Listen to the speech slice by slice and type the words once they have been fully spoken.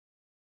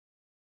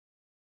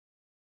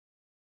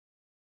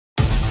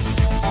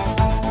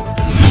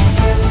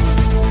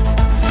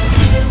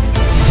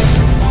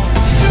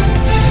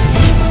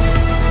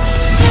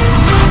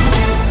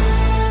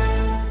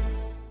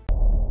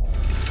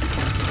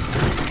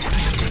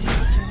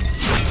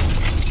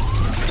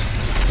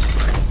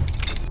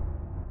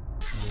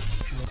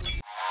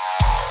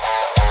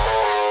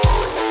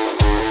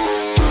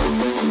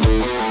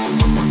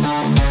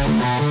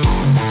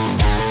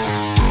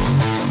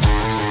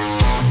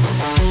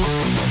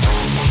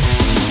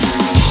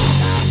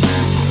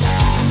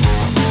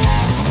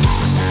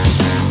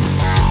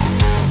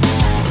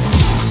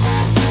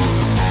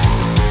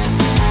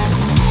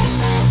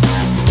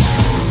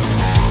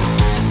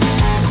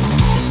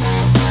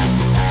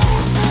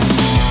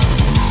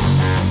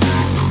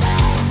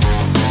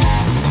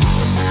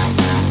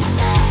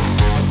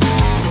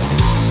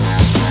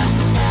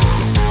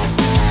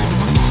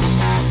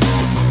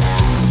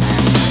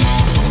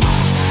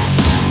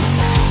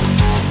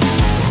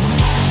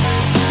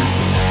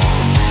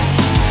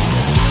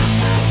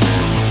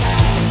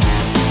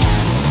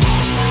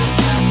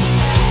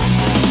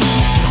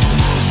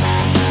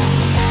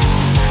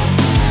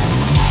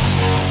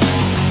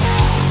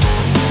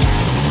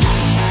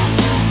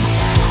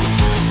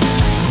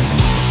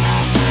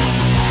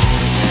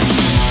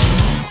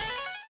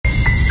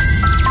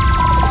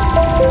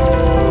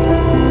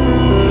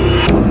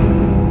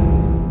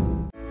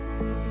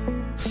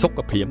សុខ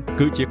ភាព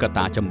គឺជាកត្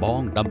តាចម្ប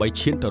ងដើម្បី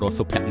ឈានទៅរក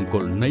សុភមង្គ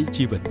លនៃ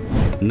ជីវិត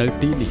នៅ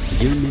ទីនេះ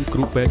យើងមានគ្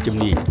រូពេទ្យជំ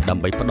នាញដើ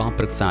ម្បីផ្ដល់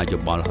ប្រឹក្សាយោ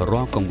បល់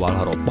រាល់កង្វល់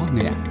របស់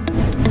អ្នក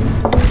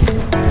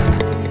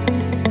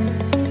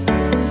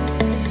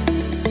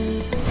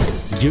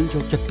យើងយ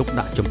កចិត្តទុក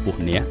ដាក់ចំពោះ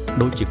អ្នក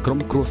ដូចជាក្រុម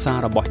គ្រួសារ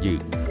របស់យើ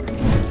ង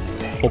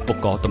ឧប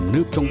ករណ៍ទំ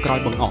នើបចុងក្រោយ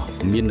បង្អស់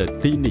មាននៅ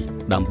ទីនេះ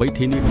ដើម្បី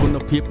ធានាគុណ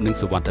ភាពនិង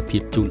សុវត្ថិភា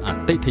ពជូនអ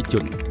តិថិជ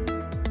ន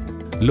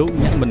លោក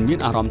អ្នកមិនមាន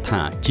អារម្មណ៍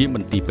ថាជាម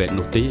ន្ទីរពេទ្យ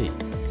នោះទេ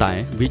តែ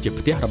វាជា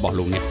ផ្ទះរបស់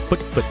លោកអ្នកពិ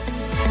ត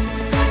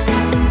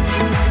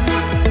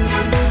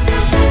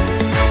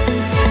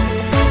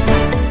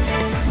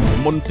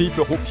មន្ទីរព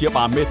ហុព្យា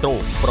បាលមេត្រូ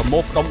ប្រមូ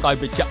លផ្ដុំដោយ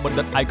វេជ្ជបណ្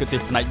ឌិតឯកទេស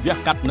ផ្នែកវះ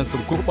កាត់និងស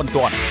ង្គ្រោះបន្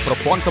ទាន់ប្រ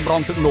ព័ន្ធកម្រ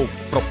ងទឹកនោម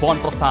ប្រព័ន្ធ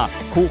ប្រសាទ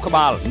ខួរក្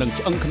បាលនិង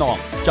ឆ្អឹងខ្នង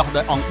ចោះ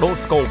ដោយអង្គដូ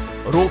ស្កូប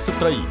រោគស្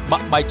ត្រីបា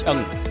ក់បែកឆ្អឹង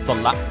ស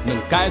ន្លាក់និង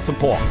កែស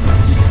ម្ផស្ស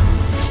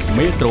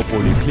មេត្រូប៉ូ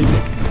លីគ្លីនិ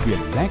ក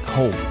Feel like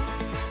home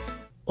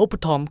ឧប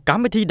ត្ថម្ភក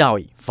ម្មវិធីដោយ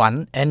Fun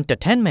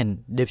Entertainment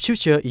The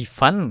Future is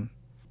Fun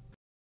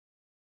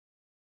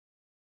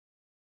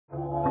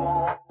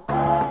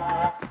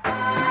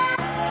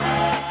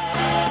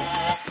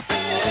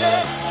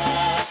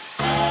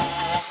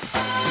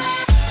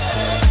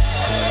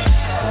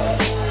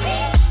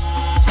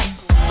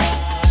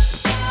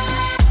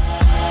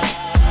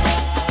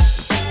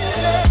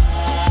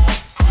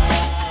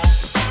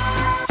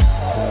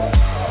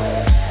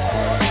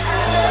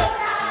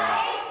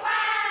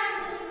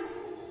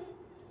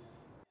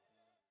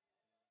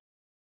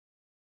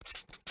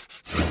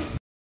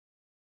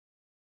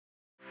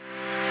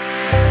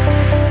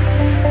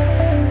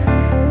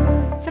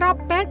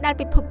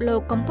ពិភពលោ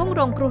កកំពុង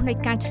រងគ្រោះនៃ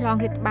ការឆ្លង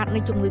រាតត្បាតនៃ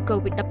ជំងឺ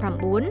Covid-19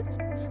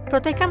 ប្រ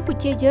ទេសកម្ពុ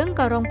ជាយើង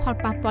ក៏រងផល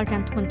ប៉ះពាល់យ៉ា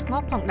ងធ្ងន់ធ្ងរ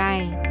ផងដែ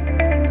រ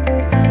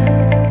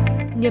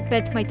នាពេ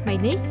លថ្មី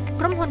នេះ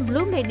ក្រុមហ៊ុន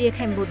Blue Media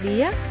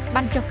Cambodia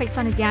បានចុះកិច្ចស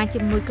ន្យាជា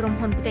មួយក្រុម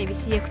ហ៊ុនបច្ចេកវិ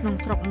ទ្យាក្នុង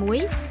ស្រុកមួយ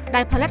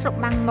ដែលផលិតរ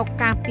បាំងមុខ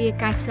ការពារ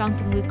ការឆ្លង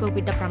ជំងឺ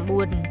Covid-19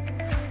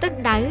 ទឹក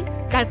ដៅ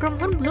ដែលក្រុម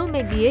ហ៊ុន Blue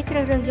Media ជ្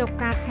រើសរើសយក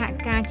ការសហ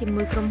ការជា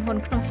មួយក្រុមហ៊ុន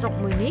ក្នុងស្រុក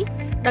មួយនេះ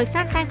ដោយ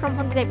សារតែក្រុម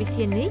ហ៊ុនបច្ចេកវិទ្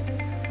យានេះ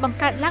បង្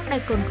កើតឡើងដោ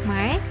យកូនខ្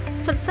មែរ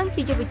សុទ្ធសឹង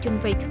ជាយុវជន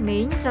វ័យក្មេ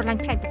ងស្រឡា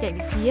ញ់ផ្នែកបច្ចេក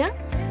វិទ្យា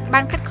បា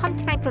នខិតខំ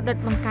ច្នៃប្រឌិត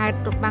បង្កើត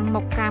របាំង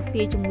មុខការ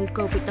ពារជំងឺ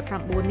Covid-19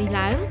 នេះ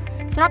ឡើង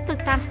ស្របទៅ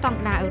តាមស្តង់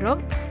ដារអឺរ៉ុប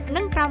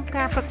និងក្រោម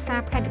ការប្រឹក្សា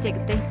ផ្នែកបច្ចេក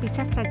ទេសពី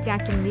សាស្ត្រាចារ្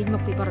យជំនាញម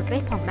កពីបរទេស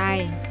ផងដែរ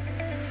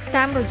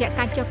តាមរយៈ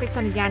ការចុះកិច្ចស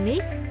ន្យានេះ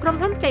ក្រុម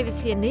ហ៊ុនបច្ចេកវិ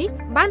ទ្យានេះ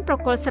បានប្រ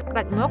គល់សិទ្ធិផ្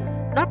ដាច់មុខ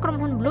ដល់ក្រុម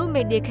ហ៊ុន Blue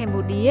Media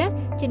Cambodia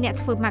ជាអ្នក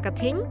ធ្វើ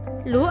marketing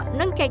លក់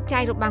និងចែកចា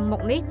យរបាំងមុ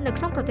ខនេះនៅ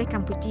ក្នុងប្រទេសក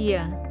ម្ពុជា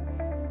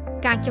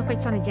ការចុះកិច្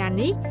ចសន្យា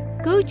នេះ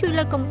គឺជួយ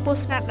លើកកម្ពស់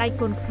ស្នាដៃ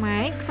កូនខ្មែ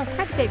រក្នុងផ្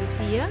នែកបច្ចេកវិទ្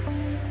យា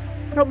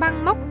របាំង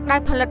មុខដែ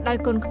លផលិតដោយ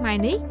កូនខ្មែរ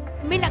នេះ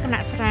មានលក្ខ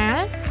ណៈស្រាល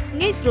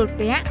ងាយស្រួល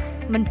ពាក់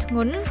មិនធ្ង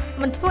ន់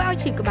មិនធ្វើឲ្យ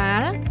ឈឺក្បា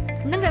ល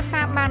និងរក្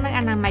សាបាននូវ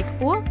អនាម័យខ្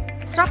ពស់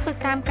ស្របទៅ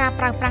តាមការ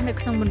ប្រើប្រាស់នៅ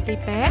ក្នុងមន្ទីរ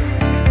ពេទ្យ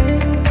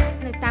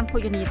នៅតាមភោ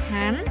ជនីយដ្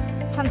ឋាន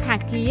សន្តា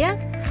គារ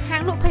ហា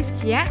ងលក់ភេសជ្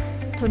ជៈ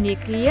ធនា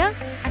គារ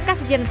អាកាស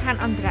យានដ្ឋាន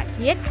អន្តរ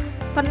ជាតិ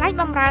កន្លែង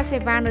បម្រើសេ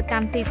វានៅតា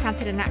មទីសា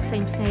ធារណៈផ្សេ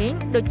ងៗ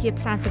ដូចជា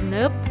ផ្សារទំ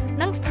នើប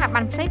និងស្ថាប័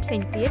នផ្សេ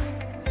ងទៀត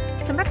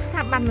សម្រាប់ស្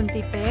ថាប័នមន្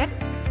ទីរពេទ្យ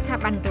ស្ថា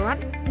ប័នរដ្ឋ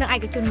និងឯ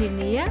កជននា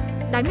នា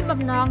ដែលមាន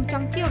បំណងច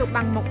ង់ជារ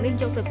បាំងមុខនេះ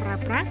យកទៅប្រើ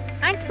ប្រាស់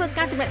អាចធ្វើ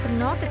ការទំនាក់ទំ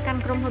នងទៅកា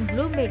ន់ក្រុមហ៊ុន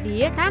Blue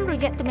Media តាមរ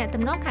យៈទំនាក់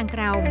ទំនងខាងក្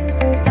រោម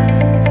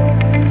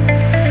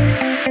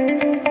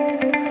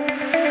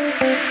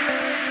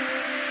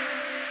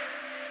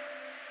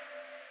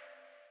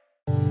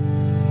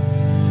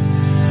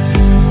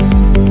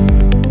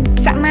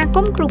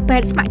គុំគ្រូពេ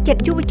ទ្យស្ម័គ្រចិត្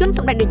តយុវជនស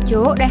ម្ដេចតេ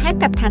ជោដែលហៅ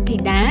កាត់ថាធី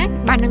តា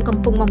បាននឹងកំ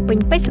ពុងបំពេញ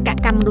បេសក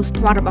កម្មមនុស្សធ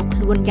ម៌របស់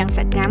ខ្លួនយ៉ាងស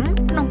កម្ម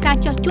ក្នុងការ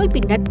ចោះជួយ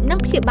ពិនិត្យនិង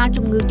ព្យាបាល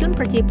ជំងឺជូន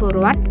ប្រជាពលរ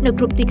ដ្ឋនៅ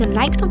គ្រប់ទីកន្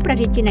លែងក្នុងព្រះ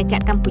រាជាណាច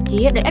ក្រកម្ពុ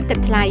ជាដោយឥតគិត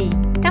ថ្លៃ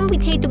កម្មវិ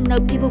ធីទំនើ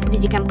បភិវូបនី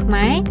យកម្មខ្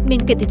មែរមា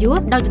នកិត្តិយស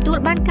ដោយទទួល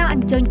បានការអ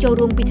ញ្ជើញចូល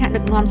រួមពីថ្នាក់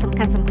ដឹកនាំសំ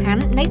ខា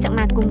ន់នៃស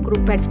មាគមគ្រូ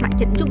ពេទ្យស្ម័គ្រ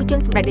ចិត្តយុវជន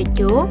សម្ដេចតេ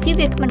ជោជា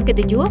វាគ្មិនកិត្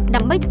តិយស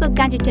ដើម្បីធ្វើ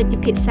ការជជែកពិ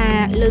ភាក្សា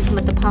លើស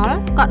មិទ្ធផល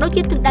ក៏ដូច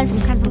ជាទិសដៅសំ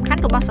ខាន់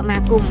របស់សមា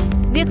គម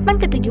វាគ្មិន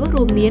កិត្តិយស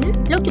រួមមាន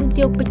លោកជំ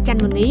ទាវពេជ្រច័ន្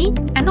ទមុនី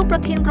អនុប្រ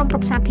ធានក្រុមប្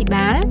រឹក្សាភិ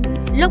បាល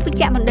លោកវិជ្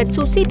ជបណ្ឌិត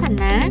ស៊ូស៊ីផា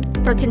ណា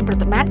ប្រធានប្រ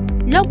តិបត្តិ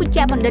លោកវិជ្ជ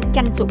បណ្ឌិត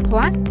ច័ន្ទសុ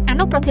ភ័ក្រអ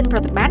នុប្រធានប្រ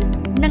តិបត្តិ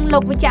និងលោ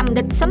កវិជ្ជបណ្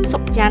ឌិតសឹមសុ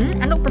កច័ន្ទ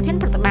អនុប្រធាន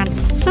ប្រតិបត្តិ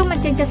សូមអ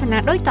ញ្ជើញទស្សនា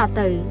ដូចត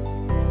ទៅ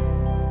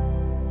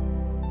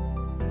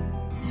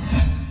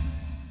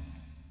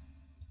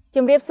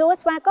ជំរាបសួរ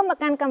ស្វាគមន៍មក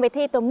កាន់កម្មវិ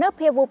ធីទំនើប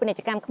ភាវូបនីយ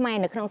កម្មខ្មែរ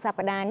នៅក្នុងស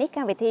ប្តាហ៍នេះក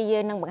ម្មវិធីយើ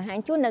ងនឹងបង្ហាញ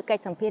ជូននៅកិ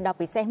ច្ចសម្ភាសន៍ដ៏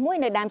ពិសេសមួយ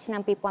នៅដើមឆ្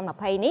នាំ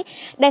2020នេះ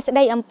ដែលស្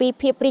ដីអំពី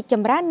ភាពរីកច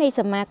ម្រើននៃ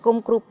សមាគម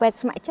គ្រូពេទ្យ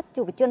ស្ម័គ្រចិត្ត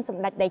យុវជនស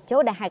ម្ដេចតេជោ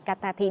ដែលហៅកា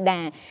ត់ថាធីតា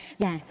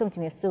ចាសូម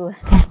ជំរាបសួរ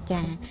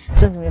ចា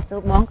សូមជំរាបសួរ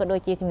បងក៏ដូច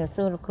ជាជំរាប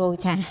សួរលោកគ្រូ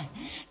ចា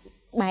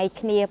បែក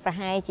គ្នាប្រ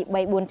ហែលជា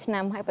 3-4 ឆ្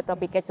នាំហើយបន្ទាប់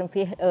ពីកិច្ចសម្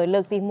ភាសន៍លើ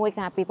កទី1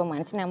កាលពីប្រហែ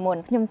លឆ្នាំមុន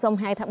ខ្ញុំសូម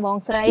ហៅថាបង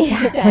ស្រី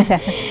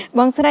ប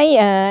ងស្រី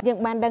យើង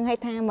បានដឹងហើយ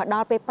ថាមកដ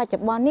ល់ពេលបច្ចុ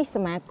ប្បន្ននេះស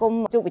មាគម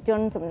យុវជន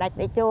សម្ដេច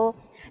តេជោ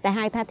ដែល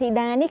ហៅថាធី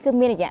តានេះគឺ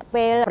មានរយៈ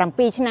ពេល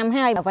7ឆ្នាំ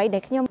ហើយអ្វីដែ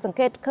លខ្ញុំសង្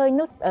កេតឃើញ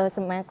នោះស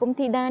មាគម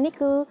ធីតានេះ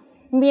គឺ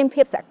មាន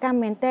ភាពសកម្ម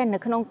មែនទែននៅ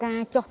ក្នុងការ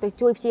ចុះទៅ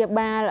ជួយព្យា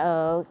បាល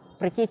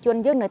ប្រជាជន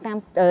យើងនៅតាម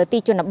ទី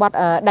ជនបទ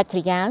ដាច់ស្រ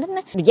យាល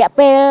ណារយៈ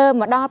ពេល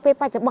មកដល់ពេល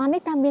បច្ចុប្បន្ន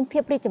នេះតាមមានភា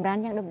ពរីកចម្រើន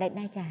យ៉ាងដូចម្តេច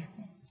ដែរចា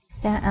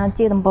ចា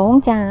ជាដំបូង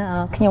ចា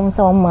ខ្ញុំ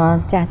សូម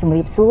ចាជំ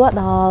រាបសួរ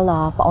ដ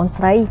ល់បងអូន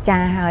ស្រីចា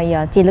ហើយ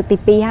ជាលើកទី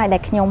2ហើយដែ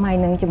លខ្ញុំហើយ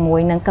នឹងជាមួយ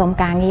នឹងក្រុម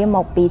ការងារម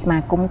កពីសមា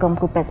គមក្រុម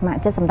គ្រូពេទ្យស្ម័គ្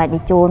រចិត្តសម្ដេចតេ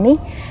ជោនេះ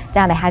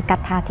ចាដែលហៅកា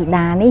ត់ថាធី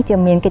តានេះជា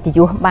មានកិត្តិយ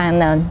សបាន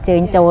អញ្ជើ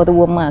ញចូល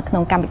រួមក្នុ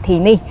ងកម្មវិធី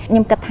នេះខ្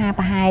ញុំគិតថា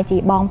ប្រហែលជា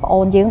បងប្អូ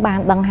នយើងបាន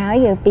ដឹងហើ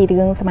យពី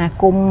រឿងសមា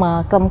គម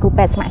ក្រុមគ្រូ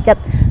ពេទ្យស្ម័គ្រចិត្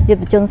តយុ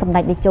វជនសម្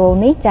ដេចតេជោ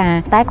នេះចា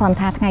តែគ្រាន់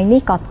ថាថ្ងៃ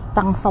នេះក៏ច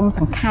ង់សុំស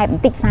ង្ខេបប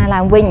ន្តិចសារឡើ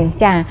ងវិញ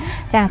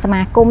ចាស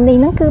មាគមនេះ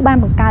ហ្នឹងគឺបាន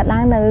បង្កើត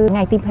ឡើងនៅថ្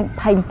ងៃទី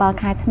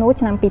27 ខែធ្នូ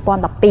ឆ្នាំ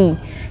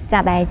 2012 ចា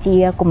ដែលជា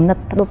គំនិត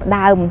ផ្ដួចផ្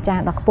ដើមចា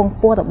ដល់ខ្ពង់ខ្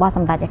ពស់របស់ស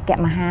ម្ដេចអគ្គ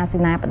មហាសេ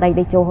នាបតី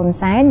តេជោហ៊ុន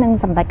សែននិង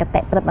សម្ដេចគតិ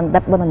ប្រិទ្ធបណ្ឌិ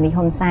តប៊ុននី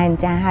ហ៊ុនសែន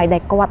ចាហើយដែ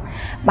លគាត់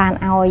បាន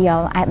ឲ្យ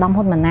អាដាម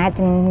ហ៊ុនម៉ាណែត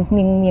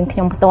នាងខ្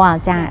ញុំផ្ទាល់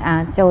ចា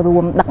ចូលរួ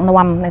មដឹក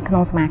នាំនៅក្នុ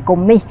ងសមាគម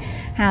នេះ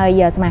ហើ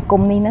យសមាគ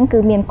មនេះហ្នឹងគឺ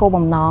មានគោល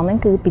បំណងហ្នឹង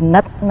គឺពិនិ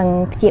ត្យនិង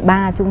ព្យាបា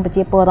លជូនប្រ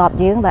ជាពលរដ្ឋ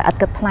យើងដោយឥត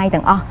គិតថ្លៃ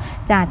ទាំងអស់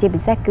ចាជា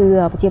ពិសេសគឺ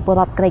ប្រជាពល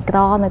រដ្ឋក្រីក្រ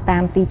នៅតា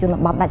មទីជន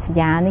បទដាច់ស្រ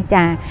យាលនេះ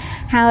ចា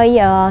ហើ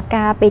យ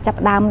ការពេលចាប់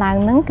ដើមឡើង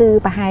ហ្នឹងគឺ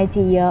ប្រហែល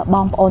ជាប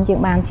ងប្អូនជាង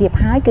បានជៀប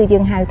ហើយគឺយើ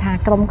ងហៅថា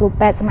ក្រុមគ្រូ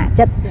ពេទ្យស្ម័គ្រ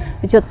ចិត្ត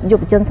យុ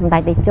វជនសម្ដេ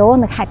ចតេជោ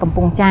នៅខេត្តកំព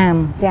ង់ចាម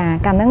ចា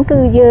កាលហ្នឹងគឺ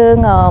យើង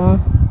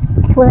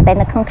ធ្វើតែ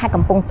នៅក្នុងខេត្ត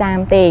កំពង់ចាម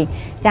ទេ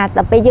ចាដ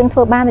ល់ពេលយើងធ្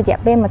វើបានរយៈ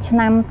ពេល1ឆ្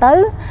នាំទៅ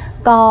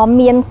ក៏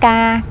មាន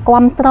ការគ្រ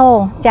ប់គ្រង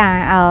ចា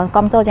គ្រ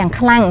ប់គ្រងយ៉ាង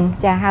ខ្លាំង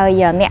ចាហើ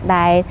យអ្នក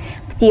ដែល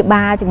ព្យា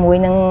បាលជាមួយ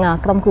នឹង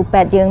ក្រុមគ្រូ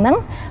ពេទ្យយើងហ្នឹង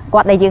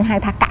គាត់ដែលយើងហៅ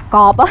ថាកាក់ក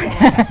ប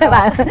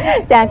បាទ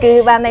ចាគឺ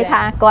បានន័យ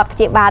ថាគាត់ព្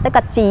យាបាលទៅ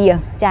គាត់ជា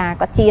ចា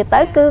គាត់ជាទៅ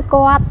គឺ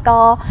គាត់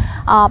ក៏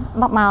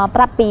មក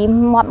ប្រាប់ពី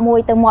មាត់មួយ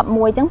ទៅមាត់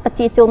មួយអញ្ចឹងប្រ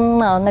ជាជន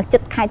នៅចិ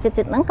ត្តខេត្ត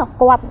ចិត្តហ្នឹងក៏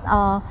គាត់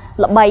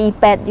ល្បី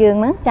ពេទ្យយើង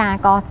ហ្នឹងចា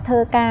ក៏ធ្វើ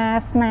ការ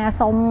ស្នើ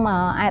សុំ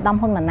អាដាម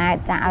ហ៊ុនម៉ាណែត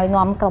ចាឲ្យ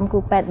នាំក្រុមគ្រូ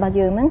ពេទ្យរបស់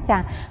យើងហ្នឹងចា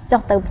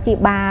ចុះទៅព្យា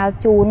បាល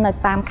ជូននៅ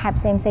តាមខេត្ត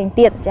ផ្សេង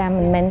ទៀតចា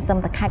មិនមែនត្រឹម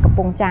តែខេត្តកំព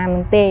ង់ចាមហ្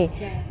នឹងទេ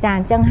ចាអ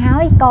ញ្ចឹងហើ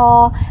យក៏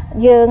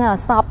យើង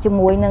ស្របជា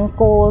មួយនឹង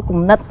គោល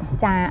គំនិត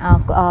ចា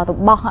រ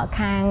បស់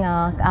ខាង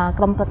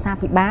ក្រុមប្រឹក្សា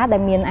ភិបាលដែ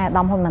លមានអា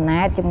ដាមហ៊ុនម៉ា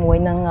ណែតជាមួយ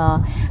នឹង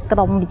ក្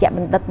រុមវិជ្ជប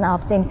ណ្ឌិត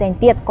ផ្សេង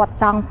ទៀតគាត់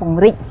ចង់ព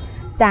ង្រីក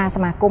ចាស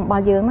មាគមរប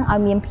ស់យើងនឹងឲ្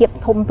យមានភាព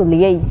ធំទូលា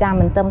យចា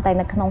មិនត្រឹមតែ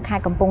នៅក្នុងខេ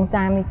ត្តកំពង់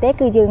ចាមនេះទេ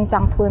គឺយើងច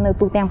ង់ធ្វើនៅ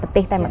ទូទាំងប្រ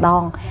ទេសតែម្ដ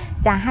ង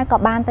ចាហើយក៏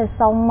បានទៅ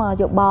សុំ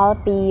យោបល់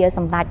ពីស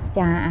ម្ដេច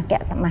ចាអគ្គ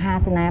មហា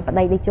សេនាប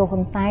តីតេជោហ៊ុ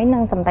នសែននិ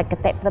ងសម្ដេចគ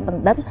តិប្រិទ្ធប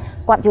ណ្ឌិត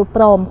គាត់យល់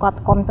ព្រមគាត់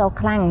គាំទ្រ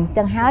ខ្លាំងអញ្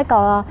ចឹងហើយ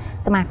ក៏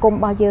សមាគមរ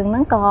បស់យើងនឹ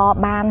ងក៏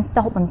បាន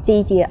ចុះបញ្ជី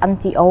ជា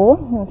NGO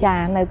ចា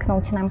នៅក្នុង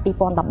ឆ្នាំ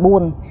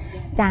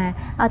 2014 ចា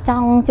ច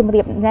ង់ជម្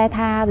រាបដែរ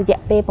ថារយៈ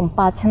ពេល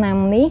7ឆ្នាំ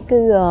នេះ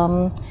គឺ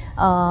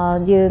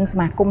យើងស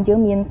មាគមយើង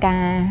មានកា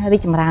ររី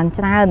កចម្រើន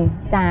ច្រើន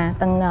ចា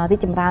ទាំងរីក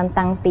ចម្រើន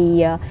តាំងពី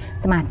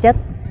សមាជិក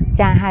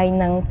ចាហើយ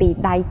នឹងពី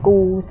ដៃគូ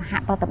សហ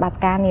ប្រតិបត្តិ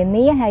ការនា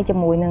នាហើយជា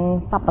មួយនឹង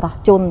សប្បុរស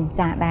ជន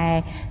ចាដែល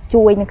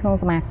ជួយនៅក្នុង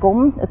សមាគម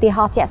ឧទាហ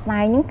រណ៍ជាក់ស្ដែ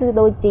ងហ្នឹងគឺ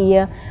ដូចជា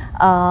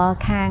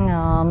ខាង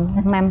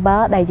member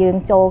ដែលយើង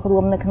ចូលរួ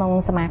មនៅក្នុង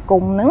សមាគ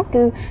មហ្នឹង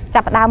គឺចា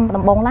ប់ផ្ដើម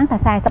ដំបូងឡើងតែ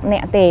40នា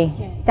ក់ទេ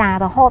ចា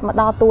រហូតមក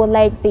ដល់តួ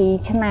លេខពី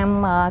ឆ្នាំ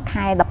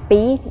ខែ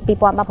12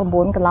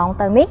 2019កន្លង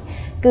ទៅនេះ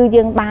គឺ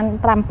យើងបាន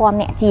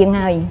 5000 នាក់ជាង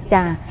ហើយ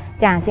ចា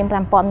ជាង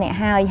 5000 នាក់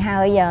ហើ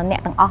យអ្នក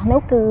ទាំងអស់នោះ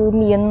គឺ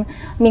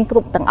មានគ្រ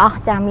ប់ទាំងអស់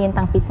ចាមាន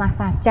តាំងពីសាស្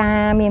ត្រាចា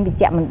រ្យមានវិជ្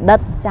ជបណ្ឌិត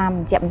ចា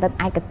វិជ្ជបណ្ឌិត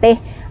ឯកទេស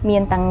មា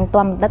នទាំងទ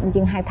ម្បណ្ឌិតដែល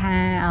យើងហៅថា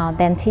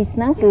dentist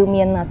ហ្នឹងគឺ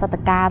មានសត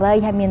ការី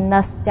ហើយមាន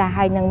nurse ចា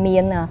ហើយនឹងមា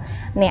ន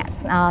អ្នក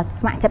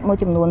ស្ម័គ្រចិត្តមួយ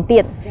ចំនួនទៀ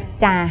ត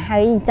ចាហើ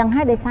យអញ្ចឹង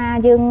ហើយដោយសារ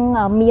យើង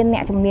មានអ្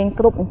នកជំនាញ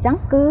គ្រប់អញ្ចឹង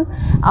គឺ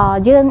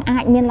យើងអា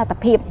ចមានលទ្ធ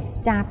ភាព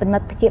ចាពិនិ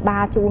ត្យព្យាបា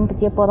លជូនប្រ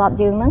ជាពលរដ្ឋ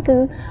យើងហ្នឹងគឺ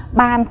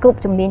បានគ្រប់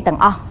ជំនាញទាំង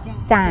អស់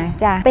ចា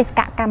បេស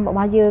កកម្មរប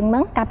ស់យើងហ្នឹ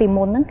ងកាលពី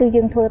មុនហ្នឹងគឺ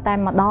យើងធ្វើតែ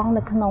ម្ដង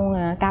នៅក្នុង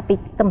កាលពី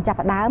ទំចាប់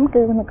ផ្ដើម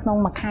គឺនៅក្នុង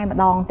មួយខែម្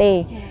ដងទេ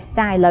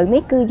ចាឥឡូវ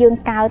នេះគឺយើង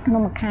កើតក្នុ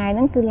ងមួយខែហ្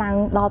នឹងគឺឡើង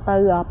ដល់ទៅ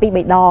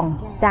2-3 ដង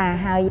ចា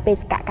ហើយបេ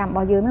សកកម្មរប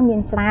ស់យើងហ្នឹងមា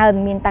នច្រើន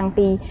មានតាំង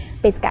ពី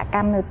បេសកក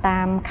ម្មនៅតា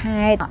ម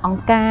ខេត្តអង្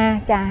គការ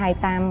ចាហើយ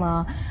តាម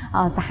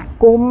សហ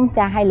គមន៍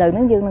ចាហើយឥឡូវហ្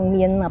នឹងយើងនឹង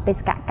មានបេស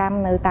កកម្ម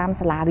នៅតាម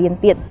សាលារៀន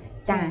ទៀត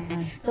ចា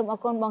សូមអរ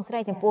គុណបងស្រី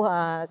ចំពោះ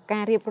កា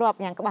ររៀបរាប់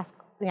យ៉ាងក្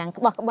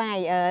បោះក្បាយ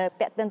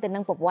តេតិនទៅនឹ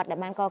ងប្រវត្តិដែល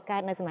បានកកើ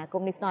តនៅសមាគ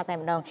មនេះផ្ទាល់តែ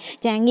ម្ដង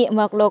ចាងាក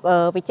មកលោក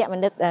វិជ្ជប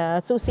ណ្ឌិត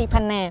ស៊ូស៊ី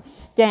ផាណា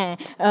ចា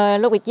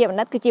លោកវិជ្ជបណ្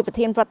ឌិតគឺជាប្រ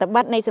ធានប្រតិប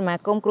ត្តិនៃសមា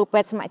គមគ្រូពេ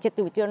ទ្យស្ម័គ្រចិត្ត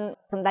យុវជន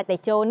សម្ដេចតេ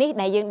ជោនេះ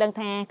ដែលយើងដឹង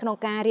ថាក្នុង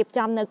ការរៀប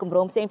ចំនៅគម្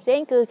រោងផ្សេង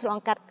គឺឆ្លង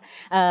កាត់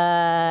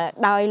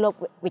ដោយលោក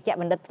វិជ្ជ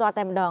បណ្ឌិតផ្ទាល់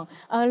តែម្ដង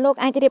លោក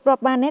អាចរៀបរា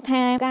ប់បានទេ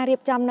ថាការរៀ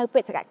បចំនៅ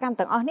បេសកកម្ម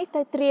ទាំងអស់នេះ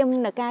ទៅត្រៀម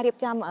នៅការរៀប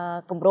ចំ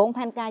គម្រោង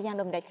ផែនការយ៉ាង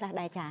ដូចម្តេចខ្លះ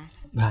ដែរចា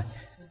បាទ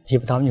ជា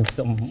បន្តខ្ញុំ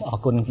សូមអរ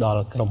គុណដ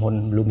ល់ក្រុមហ៊ុន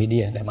Blue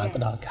Media ដែលបាន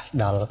ផ្ដល់ឱកាស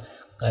ដល់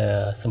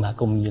សមា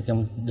គមយើងខ្ញុំ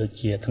ដូច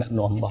ជាថ្នាក់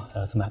នាំរបស់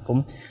សមាគម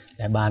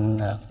ដែលបាន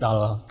ផ្ដ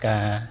ល់កា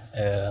រ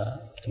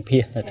សម្ភា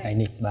សនៅថ្ងៃ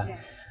នេះបាទ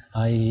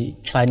ហើយ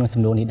ឆ្លើយនឹង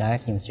សំណួរនេះដែរ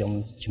ខ្ញុំ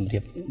ជម្រា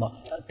បប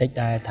ន្តិច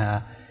ដែរថា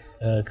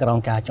ក្រម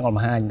ការចង្អុលម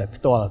ហាដោយ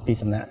ផ្ទាល់ពី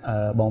សំណាក់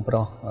បងប្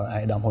រុសអា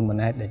យដាមហ៊ុនម៉ា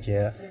ណែតដែលជា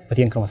ប្រ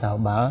ធានក្រុមប្រឹក្សា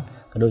បាល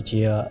ក៏ដូច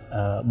ជា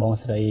បង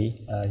ស្រី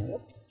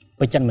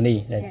ពេជ្រច័ន្ទមនី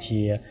ដែលជា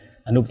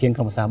អនុប្រធាន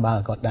ក្រុមប្រឹក្សាបាល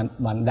ក៏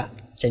បានដាក់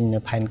ចេញនៅ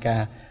ផែនកា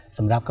រស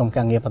ម្រាប់ក្រុម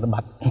ការងារប្រតិប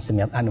ត្តិស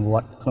ម្រាប់អនុវ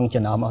ត្តក្នុង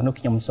ចំណោមអស់នោះ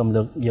ខ្ញុំសូម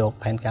លើកយក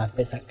ផែនការ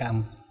បេសកកម្ម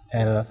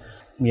ដែល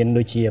មាន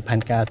ដូចជាផែន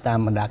ការតាម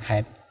បណ្ដាខេ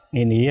ត្ត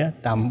នានា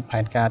តាមផែ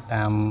នការ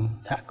តាម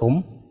សហគម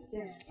ន៍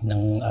និ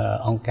ង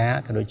អង្គការ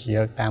ក៏ដូចជា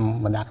តាម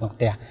បណ្ដាក្នុង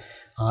ផ្ទះ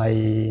ហើយ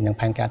នឹង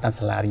ផែនការតាម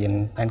សាលារៀន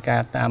ផែនកា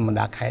រតាមបណ្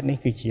ដាខេត្តនេះ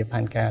គឺជាផែ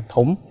នការ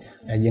ធំ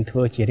ដែលយើងធ្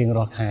វើជារៀង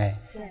រាល់ខែ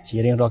ជា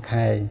រៀងរាល់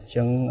ខែអញ្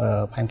ចឹង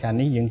ផែនការ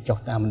នេះយើងចុះ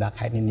តាមបណ្ដា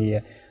ខេត្តនានា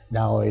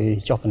ដោយ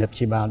ចុះពិនិត្យព្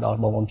យាបាលដល់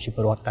បងប្អូនប្រជាព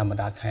លរដ្ឋតាមប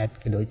ណ្ដាខេត្ត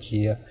ក៏ដូច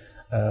ជា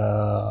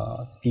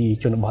ទី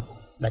ជនបទ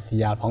ដាច់ស្រ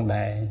យាលផង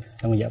ដែរ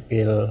ក្នុងរយៈពេ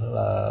ល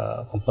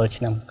7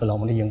 ឆ្នាំកន្លង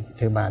មកនេះយើង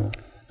ធ្វើបាន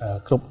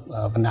គ្រប់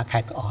បណ្ដាខេ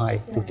ត្តទាំងអស់ហើយ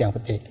ទូទាំងប្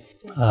រទេស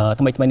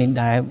ថ្មីនេះ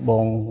ដែរប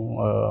ង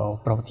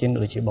ប្រធាន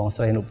ដូចជាបង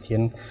ស្រីអនុប្រធា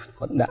ន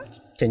គាត់ដាក់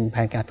ចេញ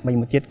ផែនការថ្មី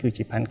មួយទៀតគឺ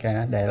ជាផែនការ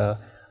ដែល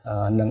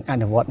នឹងអ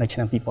នុវត្តនៅឆ្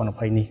នាំ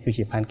2020នេះគឺ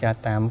ជាផែនការ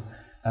តាម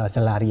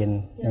សាលារៀន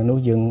នោះ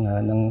យើង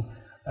នឹង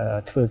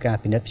ធ្វើការ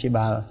ពិនិត្យព្យា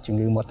បាលជំ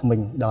ងឺមាត់ធ្មេញ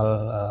ដល់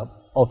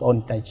បងប្អូន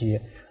តែជា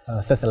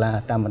សិស្សសាលា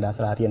តាមបណ្ដា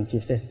សាលារៀនជា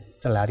ពិសេស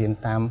សាលារៀន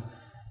តាម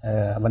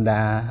បណ្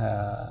ដា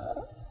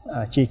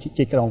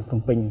ជាក្រុងភ្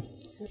នំពេញ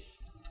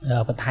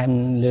បន្ថែម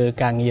លើ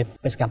ការងារ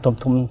បេសកកម្ម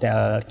ធំដែល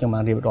ខ្ញុំបា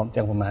នរៀបរាប់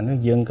ទាំងប្រមាណនោះ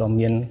យើងក៏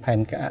មាន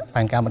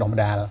ផែនការបណ្ដុះប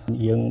ណ្ដាល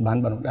យើងបាន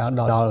បណ្ដុះបណ្ដាល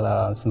ដល់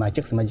សមា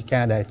ជិកសមាជិកា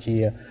ដែលជា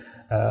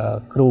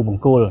គ្រូប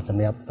ង្គោលស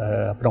ម្រាប់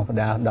ប្រុងប្រ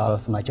ដាល់ដល់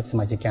សមាជិកស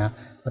មាជិកា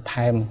បន្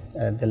ថែម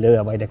ទៅលើ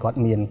អ្វីដែលគាត់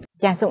មាន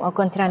ចាសូមអរ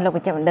គុណច្រើនលោក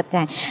វិជ្ជបណ្ឌិត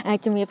ចា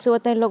ជំរាបសួរ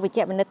ទៅលោកវិជ្ជ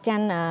បណ្ឌិតច័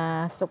ន្ទ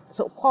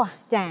សុផុស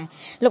ចា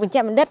លោកវិជ្ជ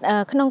បណ្ឌិត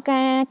ក្នុង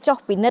ការចុះ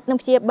ពិនិត្យនិង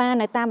ព្យាបាល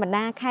នៅតាមបណ្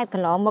ដាខេត្តក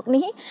ន្លងមក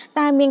នេះ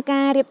តើមាន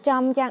ការរៀប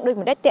ចំយ៉ាងដូច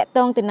ម្ដេចតាក់ទ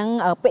ងទៅនឹង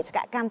បេសក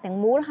កម្មទាំង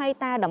មូលហើយ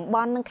តើតំប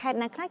ន់និងខេត្ត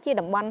ណាខ្លះជា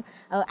តំបន់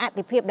អ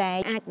តិភិបដែល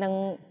អាចនឹង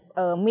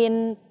មាន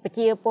ប្រ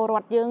ជាពលរ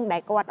ដ្ឋយើងដែ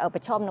លគាត់ប្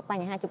រឈមនឹងប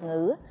ញ្ហាជំ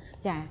ងឺ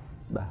ចា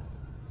បាទ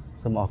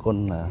សូមអរគុណ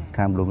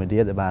ខាង Blue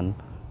Media ដែលបាន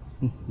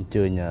អញ្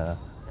ជើញ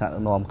ថ្នាក់ដឹ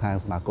កនាំខាង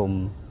សមាគម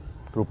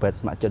គ្រូពេទ្យ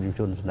ស្ម័គ្រចិត្តយុវ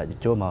ជនសម្ដេចតេ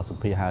ជោមកស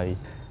ម្ភាសឲ្យ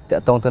តា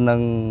ក់ទងទៅនឹង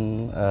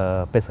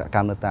បេសកក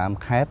ម្មនៅតាម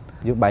ខេត្ត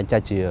យើងបែងចែ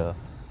កជា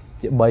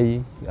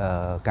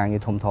3ការងា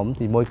រធំ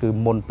ទី1គឺ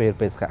មុនពេល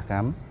បេសកក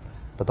ម្ម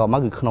បន្ទាប់មក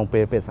គឺក្នុងពេ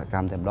លបេសកក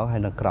ម្មតែម្ដងហើ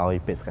យនៅក្រោយ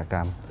បេសកក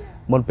ម្ម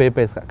មុនពេល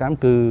បេសកកម្ម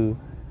គឺ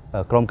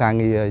ក្រុមការ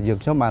ងារយើង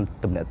ខ្ញុំបាន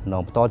ទំនាក់ទំន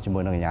ងផ្ទាល់ជាមួ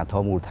យនឹងអាជ្ញាធ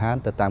រមូលដ្ឋាន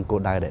ទៅតាមគោ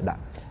លដៅដែលដា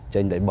ក់ចេ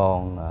ញដោយបង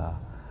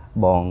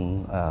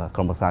ក្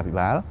រុមប្រឹក្សាភិ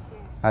បាល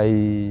ហើយ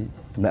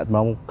ទំនាក់ទំន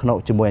ងក្នុង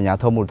ជាមួយអាជ្ញា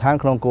ធរមូលដ្ឋាន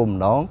ក្នុងគោលបំ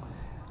ណង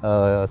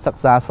សិ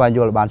ក្សាស្វែងយ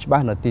ល់ឲ្យបានច្បា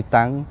ស់នៅទី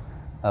តាំង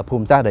ភូ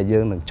មិសាស្ត្រដែលយើ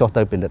ងនឹងចុះ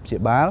ទៅពិនិត្យព្យា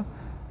បាល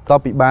ត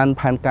ពីបាន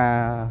ផែនការ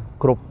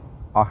គ្រប់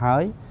អស់ហើ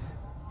យ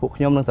ពួក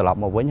ខ្ញុំនឹងត្រឡប់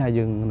មកវិញហើយ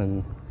យើងនឹង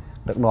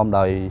ដឹកនាំ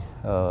ដោយ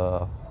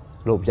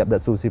លោកវិជ្ជបណ្ឌិ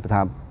តស៊ូស៊ី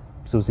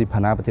ផា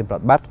ណាប្រធានប្រ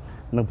តិបត្តិ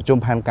នឹងប្រជុំ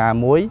ផែនការ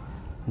មួយ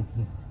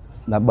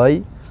ដើម្បី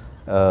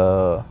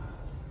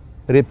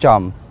រៀប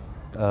ចំ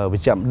វិ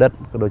ជ្ជបណ្ឌិត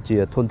ក៏ដូចជា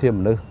ធនធាន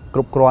មនុស្សគ្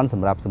រប់គ្រាន់ស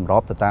ម្រាប់សម្រ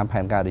បទៅតាមផែ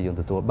នការដែលយើង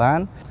ទទួលបាន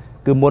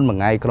គឺមុនមួយ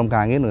ថ្ងៃក្រុម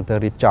ការងារនឹងទៅ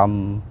រៀបចំ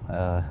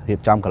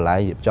កន្លែង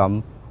រៀប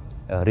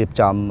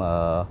ចំ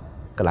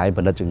កន្លែងប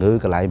ណ្ឌិតជំងឺ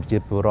កន្លែងប្រជា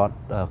ពលរដ្ឋ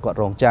គាត់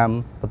រងចាំ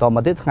បន្តម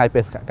កទៀតថ្ងៃ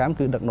បេសកកម្ម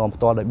គឺដឹកនាំ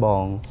ផ្ទាល់ដោយប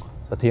ង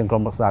ប្រធានក្រុ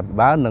មប្រឹក្សាភិ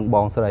បាលនិងប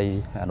ងស្រី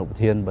អនុប្រ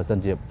ធានបើសិន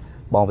ជា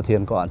បងប្រធាន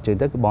ក៏អញ្ជើញ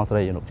ទៅគឺបងស្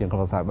រីអនុប្រធានក្រុម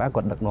ប្រឹក្សាភិបាល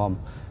គាត់ដឹកនាំ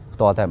ផ្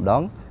ទាល់តែម្ដ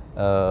ង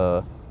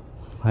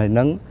ហើយ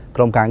នឹង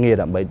ក្រុមការងារ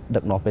ដើម្បីដឹ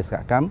កនាំបេសក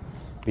កម្ម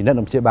ពិនិត្យ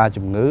និងព្យាបាល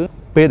ជំងឺ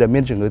ពេលដែលមា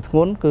នជំងឺធ្ង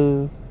ន់គឺ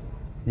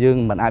យើង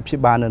មិនអាចព្យា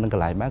បាលនៅនឹងក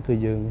ន្លែងបានគឺ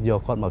យើងយក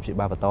គាត់មកព្យា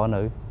បាលបន្ត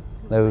នៅ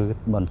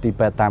មន្ទីរ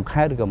ពេទ្យតាម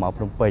ខេត្តឬក៏មក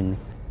ភ្នំពេញ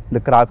នៅ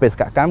ក្រៅបេស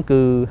កកម្ម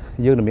គឺ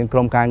យើងនឹងមានក្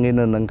រុមការងារ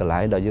នៅនឹងកន្លែ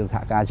ងដែលយើងសហ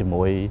ការជា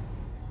មួយ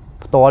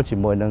ផ្ទាល់ជា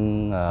មួយនឹង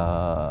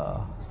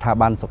ស្ថា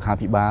ប័នសុខា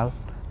ភិបាល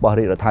របស់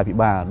រាជរដ្ឋាភិ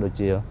បាលដូច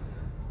ជា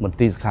មន្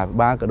ទីរសុខាភិ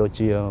បាលក៏ដូច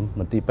ជា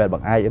មន្ទីរពេទ្យប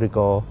ង្អែកឬ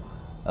ក៏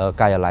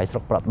ការិយាល័យស្រុ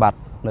កប្រតិបត្តិ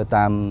នៅ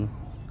តាម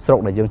ស្រុក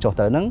ដែលយើងចុះ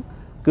ទៅហ្នឹង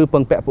គឺពឹ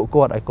ងពាក់ពួក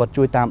គាត់ឲ្យគាត់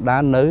ជួយតាមដា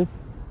ននៅ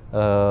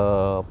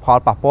ផល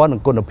ប៉ះពាល់និង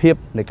គុណភាព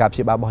នៃការព្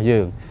យាបាលរបស់យើ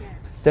ង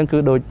អញ្ចឹងគឺ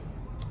ដូច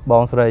ប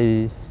ងស្រី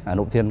អ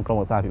នុប្រធានក្រុម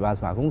ប្រឹក្សាភិបាល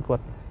សមាគមគា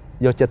ត់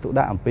យកចិត្តទុក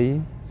ដាក់អំពី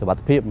សុវត្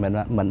ថិភាពមិន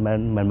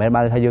មែនបា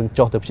នថាយើង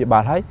ចុះទៅព្យាបា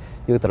លហើយ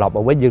យើងត្រឡប់ម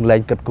កវិញយើងលែ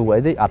ងគិតគូរ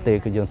អីទេអត់ទេ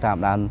គឺយើងតាម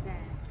ដាន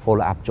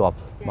follow up ជាប់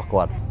របស់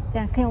គាត់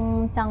ចាខ្ញុំ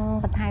ចង់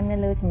បន្ថែមនៅ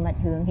លើចំណុច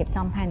រឿងរៀប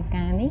ចំផែន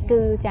ការនេះ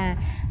គឺ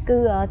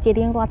ជា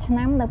រៀងរាល់ឆ្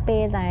នាំនៅពេ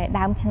លដែល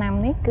ដើមឆ្នាំ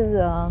នេះគឺ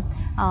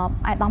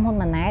អាយដាមហ៊ុន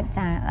ម៉ាណែត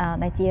ចា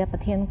ដែលជាប្រ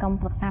ធានក្រុម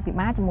ប្រឹក្សាភិ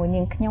បាលជាមួយ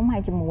នាងខ្ញុំហើ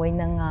យជាមួយ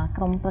នឹង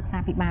ក្រុមប្រឹក្សា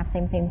ភិបាលផ្សេ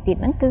ងៗទៀត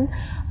ហ្នឹងគឺ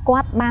គា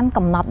ត់បាន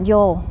កំណត់យ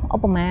កឧ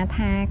បមា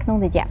ថាក្នុង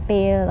រយៈពេ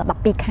ល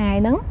12ខែ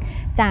ហ្នឹង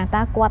ចា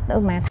តើគាត់ឧ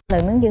បមាឥឡូ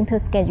វហ្នឹងយើងធ្វើ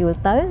schedule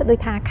ទៅដោយ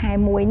ថាខែ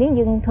1នេះ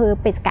យើងធ្វើ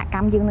បេសកក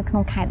ម្មយើងនៅក្នុ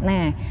ងខេត្ត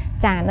ណា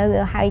ចានៅ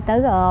ហើយទៅ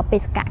បេ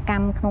សកក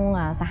ម្មក្នុង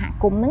សហ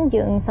គមន៍ហ្នឹង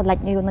យើង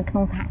select យកនៅក្នុ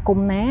ងសហគម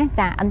ន៍ណា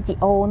ចា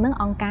NGO ហ្នឹង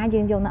អង្គការ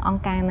យើងយកនៅអង្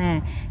គការណា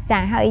ចា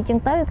ហើយអញ្ចឹង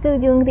ទៅគឺ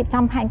យើងរៀប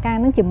ចំផែនការ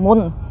ហ្នឹងជាមុន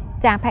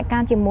ចាផែនកា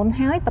រជាមុន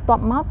ហើយបន្ទា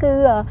ប់មកគឺ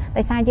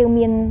ដោយសារយើង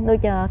មានដូ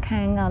ច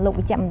ខាងលោក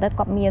វិជ្ជបណ្ឌិត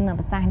គាត់មាន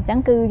ប្រសាសន៍អញ្ចឹង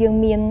គឺយើង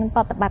មានប្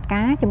រតិបត្តិ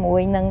ការជាមួ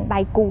យនឹងដៃ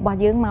គូរបស់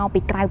យើងមកពី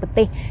ក្រៅប្រ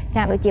ទេស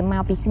ចាដូចជាម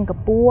កពីសិង្ហ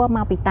បុរីម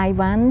កពីតៃ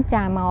វ៉ាន់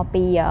ចាមក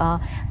ពី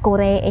កូ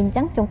រ៉េអីអញ្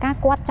ចឹងជួនកាល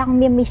គាត់ចង់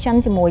មាន mission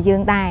ជាមួយយើ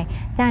ងដែរ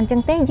ចាអញ្ចឹ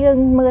ងទេយើង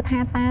មើលថា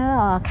តើ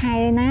ខែ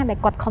ណាដែល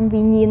គាត់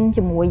convenient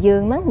ជាមួយយើ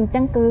ងហ្នឹងអញ្ចឹ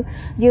ងគឺ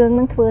យើង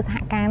នឹងធ្វើសហ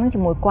ការនឹងជា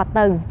មួយគាត់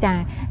ទៅចា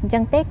អញ្ចឹ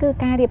ងទេគឺ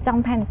ការរៀបចំ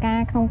ផែនការ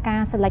ក្នុងកា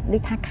រ select ដូ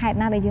ចថាខេត្ត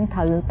ណាដែលយើងត្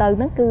រូវទៅ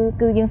ហ្នឹង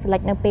គឺយើង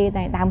select នៅពេល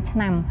ដែលដើមឆ្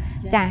នាំ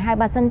ចាហើយ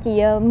បើសិនជា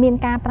មាន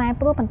ការប្រែ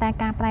ប្រួលប៉ុន្តែ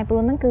ការប្រែប្រួ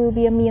លហ្នឹងគឺ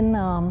វាមាន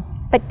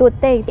តិចតួច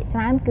ទេច្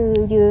រើនគឺ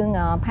យើង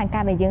ផែនកា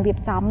រដែលយើងរៀប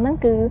ចំហ្នឹង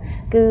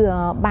គឺ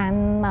បាន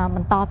ប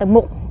ន្តទៅ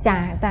មុខចា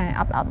តែ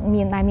អត់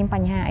មានប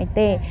ញ្ហាអី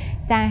ទេ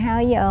ចាហើ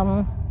យ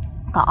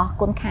ក៏អរ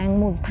គុណខាង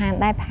មូលដ្ឋាន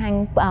ដែរខាង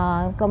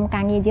ក្រុមកា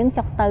រងារយើង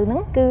ចុះទៅហ្នឹ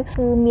ង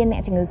គឺមានអ្ន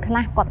កជំងឺខ្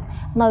លះគាត់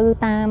នៅ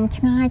តាម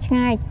ឆ្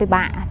ងាយពិ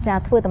បាកចា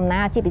ធ្វើដំ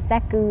ណើរជាពិសេស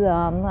គឺ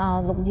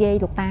លោកយាយ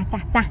លោកតាចា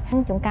ស់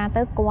ជួនកាល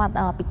ទៅគាត់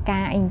ពិកា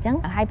រអីអញ្ចឹង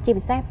ហើយជា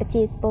ពិសេសប្រ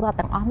ជាពលរដ្ឋ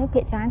ទាំងអស់នេះភា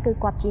គច្រើនគឺ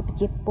គាត់ជាប្រ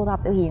ជាពលរ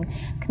ដ្ឋរៀង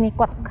គ្នា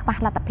គាត់ខ្វះ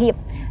លទ្ធភាព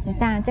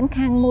ចាអញ្ចឹង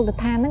ខាងមូល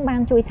ដ្ឋានហ្នឹងបា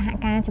នជួយសហ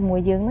ការជាមួយ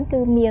យើងហ្នឹងគឺ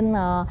មាន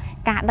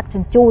ការដឹកជ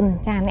ញ្ជូន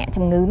ចាអ្នក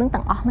ជំងឺហ្នឹង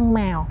ទាំងអស់ហ្នឹង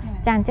មក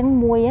ចាអញ្ចឹង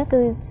មួយ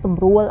គឺស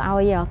ម្រួលឲ្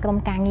យក្រុម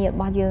ការងាររ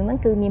បស់យើងហ្នឹង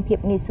គឺមានភាព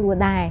ងាយស្រួល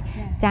ដែរ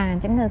ចាអ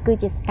ញ្ចឹងគឺ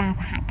ជាការ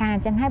សហការអ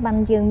ញ្ចឹងហើយបាន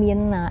យើងមាន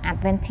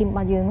advent team រប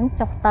ស់យើងហ្នឹង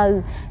ចុះទៅ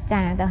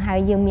ចាទៅហើយ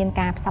យើងមាន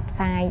ការផ្សព្វផ្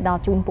សាយដ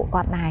ល់ជូនពួក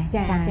គាត់ដែរ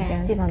ចា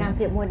ជាសកម្ម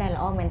ភាពមួយដែល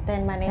ល្អមែនទែន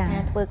បានន័យថា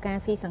ធ្វើការ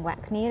ស៊ីសង្វា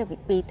ក់គ្នា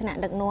ពីថ្នាក់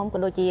ដឹកនាំក៏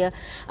ដូចជា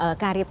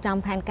ការរៀបចំ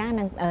ផែនការ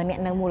និងអ្នក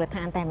នៅមូលដ្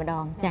ឋានតែម្ដ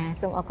ងចា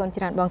សូមអរគុណ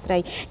ច្រើនបងស្រី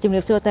ជំរា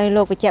បសួរទៅ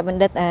លោកវិជ្ជប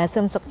ណ្ឌិត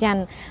សឹមសុខច័ន្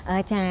ទ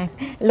ចា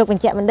លោកវិ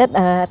ជ្ជបណ្ឌិត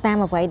តាម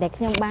អ្វីដែល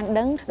ខ្ញុំបាន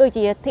ដឹងដូច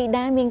ជាធី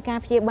តាមានការ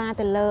ព្យាបាល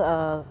ទៅលើ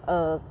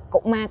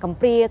កុមារកំ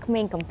ព្រាក្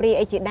មេងកំព្រា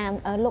អីជាដើម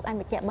លោកអាច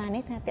បញ្ជាក់បាន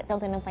ទេថាតកតង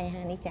ទៅនឹងបញ្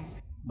ហានេះចា៎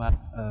បាទ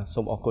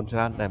សូមអរគុណច្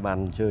រើនដែលបាន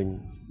អញ្ជើញ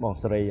បង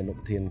ស្រីអនុ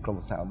ប្រធានក្រុម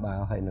ប្រឹក្សាអបាល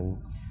ហើយនឹង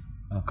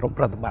ក្រុម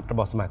ប្រតិបត្តិរ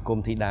បស់សមាគម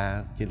ធីតា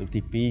ជាលើក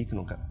ទី2ក្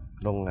នុង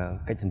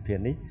កិច្ចសម្ភារ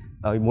នេះ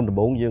ដោយមុនដំ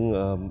បូងយើង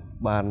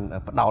បាន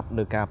ផ្ដោត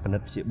លើការពិនិ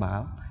ត្យព្យាបា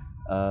ល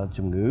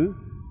ជំងឺ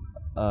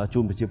ជូ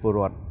នប្រជាពលរ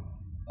ដ្ឋ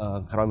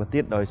ក្រោយមកទៀ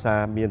តដោយសារ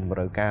មានតម្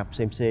រូវការផ្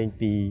សេង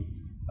ពី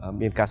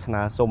មានការស្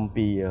នើសុំ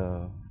ពី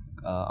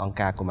អង្គ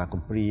ការកុមារ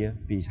កំព្រា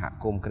ពីសហ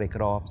គមន៍ក្រី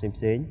ក្រផ្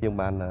សេងយើង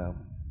បាន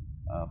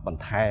ប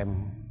ន្ថែម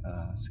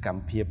សកម្ម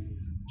ភាព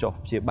ចុះ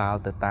ព្យាបាល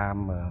ទៅតាម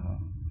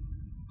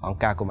អង្គ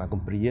ការកុមារ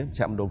កំព្រា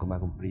ចាក់មណ្ឌលកុមារ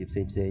កំព្រាផ្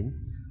សេង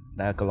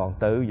ដែលកន្លង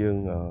ទៅយើង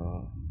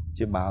ព្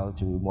យាបាល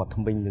ជំងឺមាត់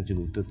ធ្មេញនិងជំ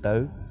ងឺទូទៅ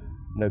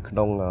នៅក្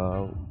នុង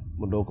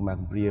មណ្ឌលកុមារ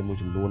កំព្រាមួយ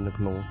ចំនួននៅ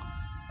ក្នុង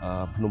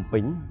ភ្នំពេ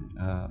ញ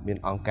មាន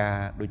អង្គការ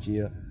ដូចជា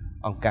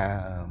អង្គការ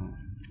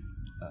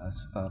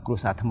គ្រួ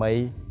សារថ្មី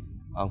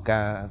អង្គកា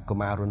រកុ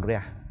មាររុន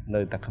រះ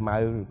នៅតាខ្មៅ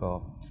ឬក៏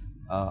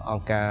អ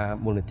ង្គការ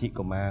មូលនិធិ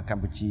កុមារក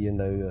ម្ពុជា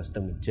នៅស្ទឹ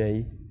ងមានជ័យ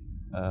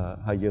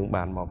ហើយយើង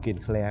បានមកគៀន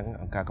ឃ្លាំង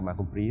អង្គការកុមារ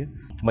កំព្រា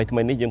ថ្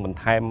មីនេះយើងបន្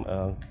ថែម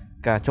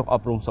ការចុះអ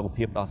ប់រំសុខ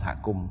ភាពដល់សហ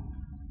គមន៍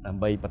ដើ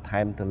ម្បីបន្ថែ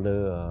មទៅលើ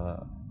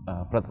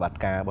ប្រតិបត្តិ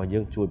ការរបស់យើ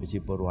ងជួយប្រជា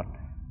ពលរដ្ឋ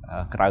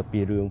ក្រៅពី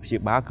រឿងព្យា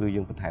បាលគឺ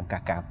យើងបន្ថែមកា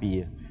រការពារ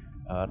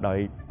ដោយ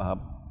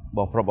ប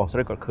ងប្រុសបងស្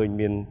រីគាត់ឃើញ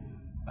មាន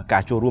កា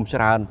រចូលរួមច្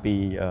រើនពី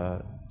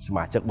ស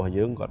មាជិករបស់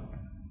យើងគាត់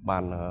បា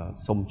ន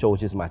សុំចូល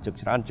ជាសមាជិក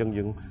ច្រើនអញ្ចឹង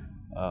យើង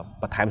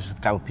បន្ថែមស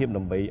កម្មភាព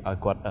ដើម្បីឲ្យ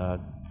គាត់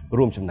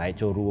រួមចំណែក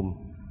ចូលរួម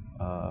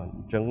អ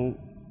ញ្ចឹង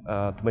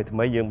ថ្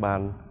មីយើងបា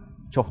ន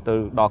ចុះទៅ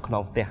ដល់ខ្ន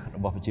ងផ្ទះរ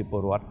បស់ប្រជាពល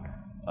រដ្ឋ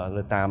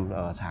នៅតាម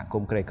សហគ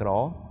មន៍ក្រីក្រ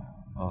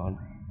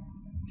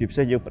ជាពិ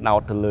សេសយើងផ្ដោត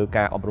ទៅលើ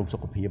ការអប់រំសុ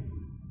ខភាព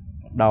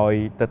ដោយ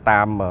ទៅ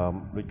តាម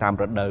ដូចតាម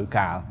រដូវ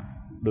កាល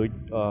ដូច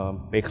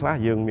ពេលខ្លះ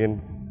យើងមាន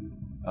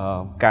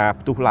ការ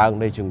ផ្ទុះឡើង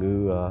នៃជំងឺ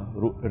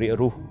រាគ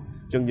រូស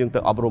អញ្ចឹងយើងទៅ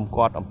អប់រំ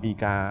គាត់អំពី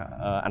ការ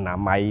អនា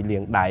ម័យលា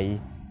ងដៃ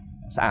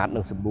ស្អាត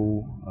នឹងសាប៊ូ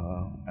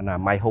អនា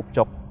ម័យហូប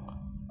ចុក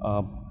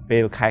ពេ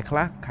លខែខ្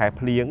លះខែ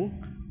ភ្លៀង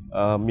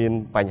មាន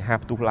បញ្ហា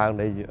ផ្ទុះឡើង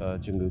នៃ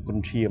ជំងឺគ្រុន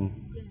ឈាម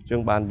អញ្ចឹង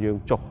បានយើង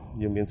ចុះ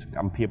យើងមានសក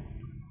ម្មភាព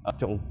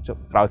ចុង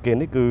ក្រោយគេ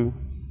នេះគឺ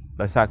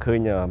ដោយសារឃើញ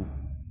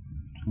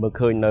មើល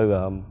ឃើញនៅ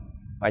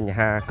បញ្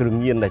ហាគ្រឿង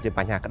ញៀនដែលជាប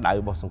ញ្ហាក្តៅ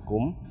របស់សង្គ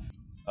ម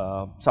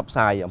ផ្សព្វផ្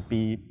សាយអំពី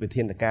វិ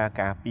ធានការ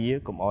ការពារ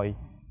កុំឲ្យ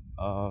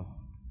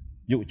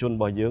យុវជនរ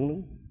បស់យើងនឹង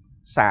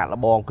សាក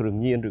ល្បងគ្រឿង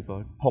ញៀនឬក៏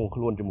ផុងខ្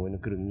លួនជាមួយនឹ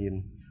ងគ្រឿងញៀន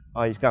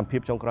ហើយសកម្មភា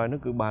ពចុងក្រោយនោះ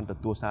គឺបានទ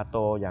ទួលសារត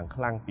យ៉ាង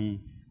ខ្លាំងពី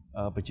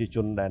ប្រជាជ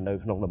នដែលនៅ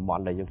ក្នុងតំប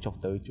ន់ដែលយើងចុះ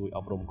ទៅជួយអ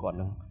ប់រំគាត់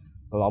នឹង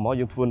កន្លងមក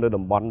យើងធ្វើនៅ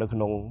តំបន់នៅក្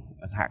នុង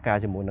សហការ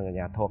ជាមួយនឹងអាជ្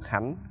ញាធរខ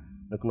ណ្ឌ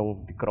នៅក្នុង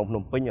ទីក្រុងភ្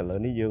នំពេញឥឡូវ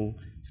នេះយើង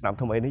ឆ្នាំ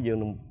ថ្មីនេះយើង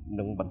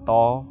នឹងបន្ត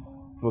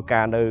ធ្វើ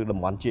ការនៅតំ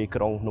បន់ជាយ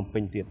ក្រុងភ្នំពេ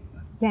ញទៀត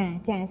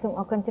ចាសូម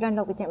អរគុណច្រើន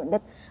លោកវិជ្ជបណ្ឌិ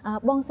ត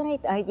បងស្រីរ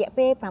យៈ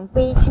ពេល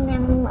7ឆ្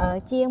នាំ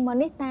ជាងមក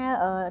នេះតើ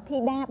ធី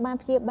តាបាន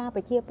ព្យាបាល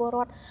ប្រជាពលរ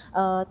ដ្ឋ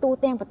ទូ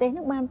ទាំងប្រទេស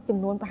នោះបានចំ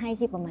នួនប្រហែល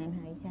ជាប្រមាណ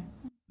ហើយចា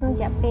រ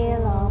យៈពេ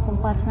ល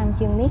7ឆ្នាំ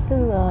ជាងនេះគឺ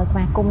ស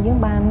មាគមយើង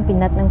បានពិ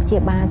និត្យនិងព្យា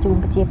បាលជូន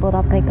ប្រជាពលរ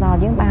ដ្ឋក្រីក្រ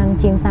យើងបាន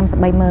ជាង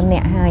330000នា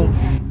ក់ហើយ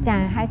ចា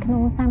ហើយក្នុ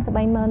ង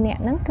330000នាក់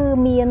ហ្នឹងគឺ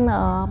មាន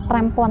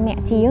5000នា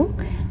ក់ជាង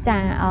ចា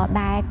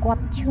ដែលគា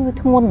ត់ឈឺ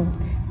ធ្ងន់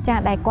ចា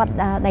ដែលគាត់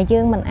ដែលយើ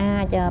ងមិនអា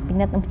ចពិ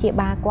និត្យនឹងព្យា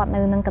បាលគាត់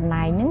នៅនឹងកន្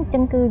លែងហ្នឹងអញ្ចឹ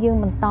ងគឺយើង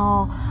បន្ត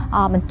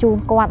បញ្ជូន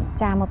គាត់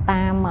ចាមក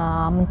តាម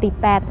មន្ទីរ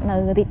ពេទ្យនៅ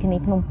រាជធានី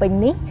ភ្នំពេញ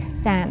នេះ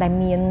ចាដែល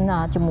មាន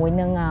ជាមួយ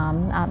នឹង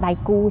ដៃ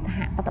គូសហ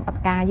ប្រតិបត្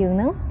តិការយើងហ្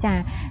នឹងចា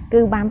គឺ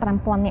បាន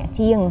 5000 នាក់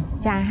ជាង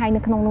ចាហើយនៅ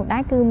ក្នុងនោះដែ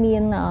រគឺមា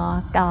ន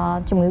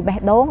ជំងឺបេះ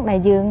ដូងដែល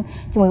យើង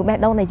ជំងឺបេះ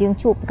ដូងដែលយើង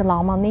ជួបកន្ល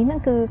ងមកនេះហ្នឹ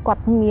ងគឺគា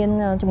ត់មាន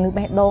ជំងឺ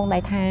បេះដូងដែ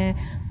លថា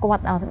គា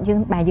ត់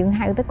យើង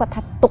ហៅទៅគាត់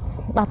ថាទុក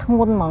ដល់ធ្ង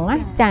ន់ហ្មងណា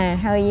ចា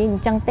ហើយអ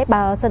ញ្ចឹងទេ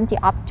បើសិនជា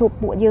អត់ជួប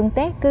ពួកយើង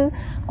ទេគឺ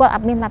គាត់អ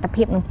ត់មានលទ្ធ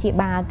ភាពនឹងព្យា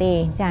បាលទេ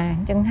ចា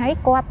អញ្ចឹងហើយ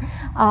គាត់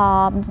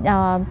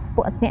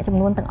ពួកអ្នកចំ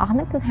នួនទាំងអស់ហ្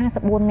នឹងគឺ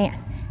54នាក់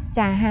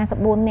ចា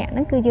54នាក់ហ្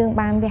នឹងគឺយើង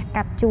បានវះ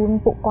កាត់ជូន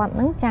ពួកគាត់ហ្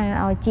នឹងចា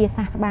ឲ្យជា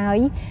សះស្បើយ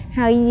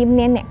ហើយ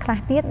មានអ្នកខ្លះ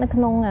ទៀតនៅក្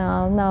នុង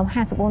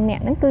54នា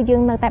ក់ហ្នឹងគឺយើ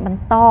ងនៅតែបន្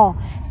ត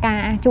កា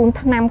រជូន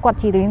ថ្នាំគាត់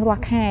ជារៀងរា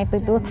ល់ខែពី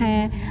ព្រោះថា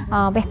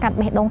វះកាត់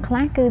បេះដូងខ្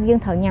លះគឺយើង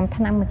ត្រូវញ៉ាំ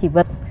ថ្នាំមួយជី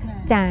វិត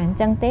ចាអញ្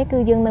ចឹងទេគឺ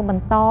យើងនៅប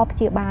ន្តព្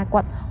យាបាល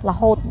គាត់រ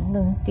ហូត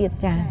នឹងទៀត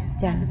ចា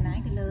ចំណាយ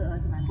ទៅលើ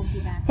សមាគមទី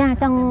បានចា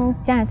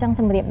ចង់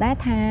ជម្រាបដែរ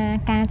ថា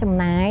ការចំ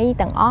ណាយ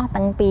ទាំងអស់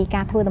តាំងពី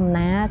ការធ្វើដំ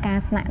ណើរការ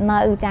ស្នាក់នៅ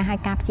ចាហើយ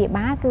ការព្យា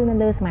បាលគឺនៅ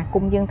លើសមាគ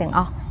មយើងទាំង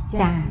អស់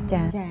ចា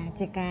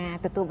ជាការ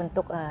ទទួលបន្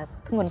ទុក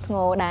ធ្ងន់ធ្ង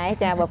រដែរ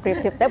ចាបើប្រៀប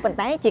ធៀបទៅប៉ុន្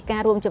តែជាកា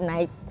ររួមចំណែ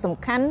កសំ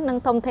ខាន់និង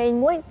ធំធេង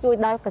មួយជួយ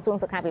ដល់ក្រសួង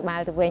សុខាភិបាល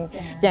ទៅវិញ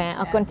ចា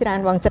អរគុណច្រើន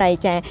បងស្រី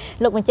ចា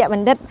លោកបញ្ជាក់ប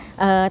ណ្ឌិត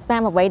តា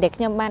មអ្វីដែល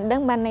ខ្ញុំបានដឹ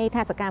ងបានន័យ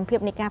ថាសកម្មភាព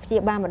នៃការព្យា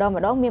បាលម្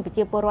ដងមានប្រ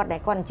ជាពលរដ្ឋដែ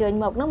លគាត់អញ្ជើញ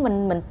មកនោះ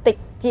មិនតិច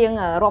ជាង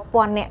រាប់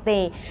ពាន់អ្នកទេ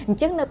អញ្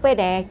ចឹងនៅពេល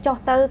ដែលចុះ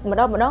ទៅម្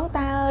ដង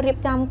តើរៀប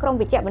ចំក្រុម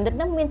វិជ្ជបណ្ឌិត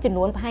នោះមានចំ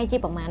នួនប្រហែលជា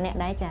ប្រមាណអ្នក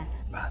ដែរចា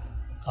បាទ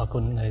អរគុ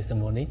ណនៅសំ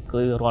ណួរនេះ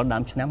គឺរាល់ដើ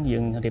មឆ្នាំយើ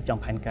ងរៀបចំ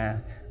ផែនការ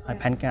ហើយ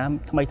ផែនការ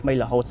ថ្មី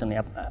រហូតសម្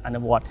រាប់អ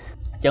នុវត្ត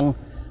អញ្ចឹង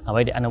អ្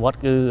វីដែលអនុវត្ត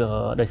គឺ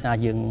ដោយសារ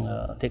យើង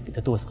ទ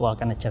ទួលស្គាល់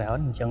កាន់តែច្រើន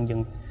អញ្ចឹងយើ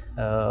ង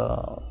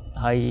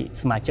ហើយ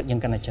សមាជិកយើង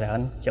កាន់តែច្រើន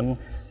អញ្ចឹង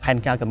ផែន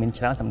ការក៏មាន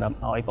ច្រើនសម្រាប់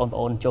ឲ្យបងប្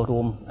អូនចូល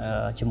រួម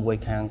ជាមួយ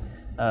ខាង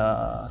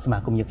សមា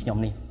គមយើងខ្ញុំ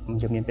នេះ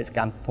យើងមានបេសកក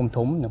ម្ម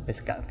ធំនិងបេស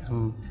កកម្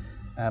ម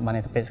បាន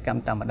តែបេសកកម្ម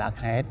តាមបណ្ដា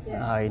ខេត្ត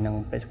ហើយនិង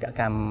បេសក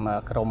កម្ម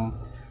ក្រុម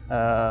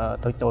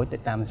តូចទៅ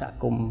តាមសហ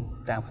គមន៍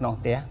តាមខ្នង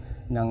ផ្ទះ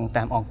និង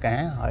តាមអង្គការ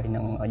ហើយនឹ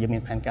ងយើងមា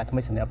នផែនការថ្មី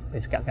សម្រាប់បេ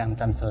សកកម្ម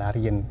តាមសាលា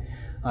រៀន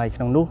ហើយក្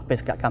នុងនោះបេ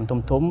សកកម្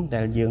មធំ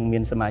ដែលយើងមា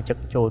នសមាជិក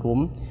ចូលរួម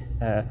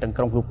ទាំង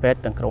ក្រុមគ្រូពេទ្យ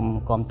ទាំងក្រុម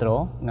គាំទ្រ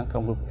និងក្រុ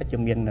មគ្រូពេទ្យយើ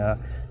ងមាន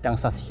ទាំង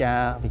សាស្ត្រាចារ្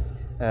យ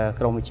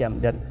ក្រុមវិជ្ជាប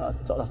ណ្ឌិត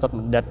សុតប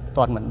ណ្ឌិត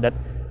ទាន់បណ្ឌិត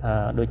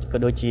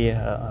ដូចជា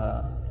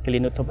គលិ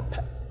នុធិ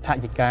ថា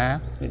យិកា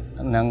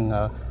និង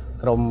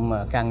ក្រុម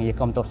ការងារ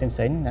គាំទ្រផ្សេងៗ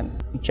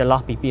ចន្លោះ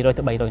ពី200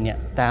ទៅ300នាក់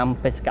តាម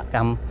បេសកក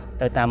ម្ម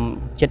ទៅតាម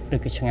ចិត្តឬ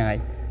ក៏ឆ្ងាយ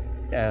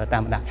តា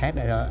មបណ្ដាខេត្ត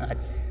ដែលអាច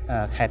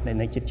ខេត្តដែល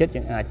នៅជិត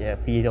យើងអាច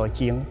200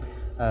ជាង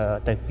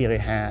ទៅ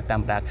250តាម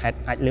បណ្ដាខេត្ត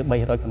អាចលើ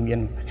300ក៏មាន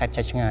ខេត្ត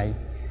ឆ្ងាយ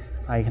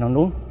ហើយក្នុង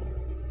នោះ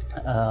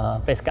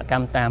បេសកក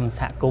ម្មតាម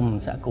សហគ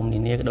មន៍នា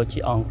នាក៏ដូចជា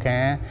អង្គកា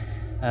រ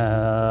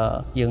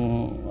យើង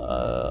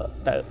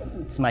ទៅ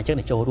សមាជិក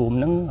ដែលចូលរួម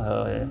នឹង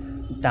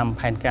តាម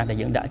ផែនការដែល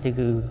យើងដាក់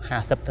គឺ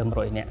50ទៅ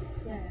100នាក់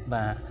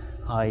បាទ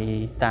ហើយ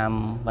តាម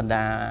បណ្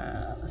ដា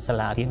សា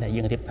លារៀនដែល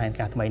យើងរៀបផែន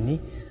ការថ្មីនេះ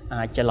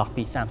អាចចន្លោះ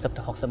ពី30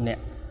ទៅ60នា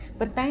ក់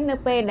ប៉ុន្តែនៅ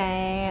ពេលដែ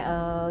ល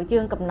យើ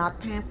ងកំណត់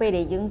ថាពេល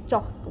ដែលយើង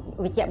ចុះ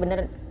វិជ្ជាបណ្ឌិត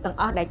ទាំង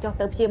អស់ដែលចុះ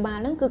ទៅព្យាបាល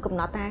ហ្នឹងគឺកំ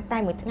ណត់ថាតែ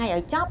មួយថ្ងៃ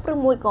ឲ្យចប់ឬ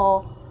មួយក៏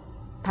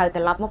ត្រូវ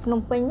ត្រឡប់មកភ្នំ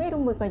ពេញវិញឬ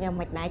មួយក៏យ៉ាង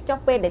ម៉េចដែរចុះ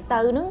ពេលដែលទៅ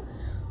ហ្នឹង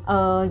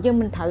យើង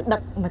មិនត្រូវដឹ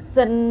កម៉ា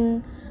ស៊ីន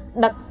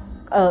ដឹក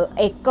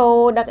អេកូ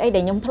ដឹកអីដែ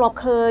លខ្ញុំធ្លាប់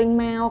ឃើញ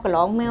មកកន្ល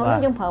ងមកនេះ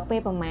យើងប្រើពេល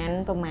ប្រហែល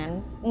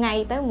ថ្ងៃ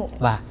ទៅ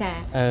ចា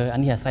អា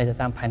នេះអាស្រ័យទៅ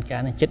តាមផែនការ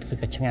នៅចិត្តឬ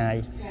ក៏ឆ្ងាយ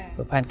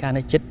ផែនការ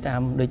នៅចិត្តតា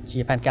មដូចជា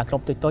ផែនការក្រុ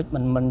មតូច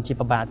មិនជា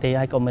ពិបាកទេ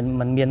ហើយក៏មិន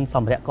មានស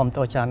ម្ភារៈគាំទ្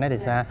រច្រើនដែរដោ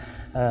យសារ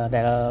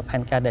ដែលផែ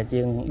នការដែល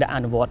យើងដាក់អ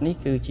នុវត្តនេះ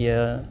គឺជា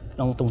ក្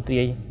នុងទង្ទ្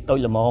រាយតូច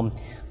ល្មម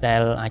ដែ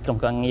លអាចក្រុម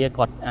ការងារ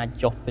គាត់អាច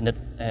ចុះពិនិត្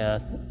យ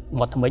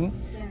មាត់ធ្មេញ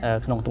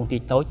ក្នុងទង្ទ្រា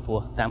យតូចព្រោះ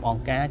តាមអ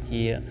ង្គការ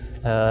ជា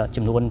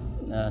ចំនួន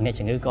អ្នក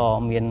ជំងឺក៏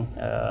មាន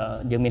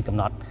យើងមានកំ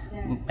ណត់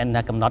មិន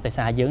ថាកំណត់ដោយ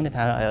សារយើង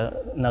ថា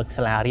នៅ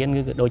សាលារៀន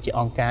គឺដូចជា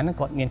អង្គការហ្នឹង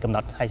គាត់មានកំណ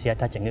ត់ហើយស្រាប់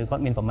ថាជំងឺគា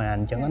ត់មានប្រមាណ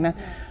អញ្ចឹងណា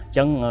អញ្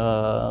ចឹង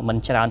มัน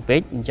ច្រើនពេ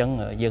កអញ្ចឹង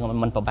យើង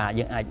មិនពិបាក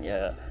យើងអាច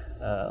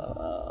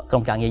ក្រុ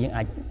មការងារយើង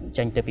អាច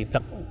ចេញទៅពីព្រឹ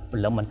កព្រ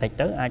លឹមបន្តិច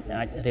ទៅអាច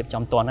រៀប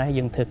ចំតន់ហើយ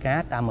យើងធ្វើការ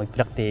តាមមួយព្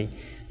រឹកទេ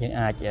យើង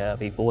អាច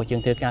ពីព្រោះយើ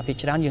ងធ្វើការភាគ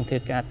ច្រើនយើងធ្វើ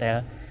ការ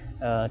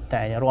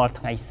តែរាល់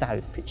ថ្ងៃសៅ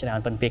រ៍ភាគច្រើន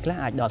ប៉ុន្តែខ្លះ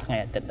អាចដល់ថ្ងៃ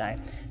អាទិត្យដែរ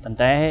ប៉ុន្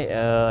តែ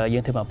យើ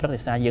ងធ្វើមកព្រឹកដោ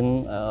យសារ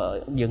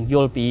យើងយ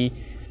ល់ពី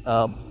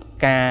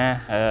កា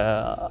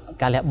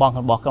រលះបង់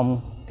របស់ក្រុម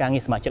ការងា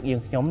រសមាជិកយើ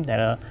ងខ្ញុំដែ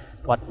ល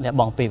គាត់លះ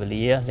បង់ពេលវេ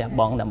លាលះ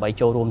បង់ដើម្បី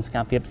ចូលរួមសក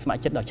ម្មភាពស្ម័គ្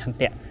រចិត្តដល់ឆន្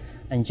ទៈ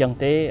អញ្ចឹង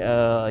ទេ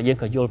យើង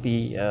ក៏យល់ពី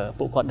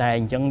ពួកគាត់ដែរ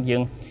អញ្ចឹងយើ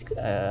ង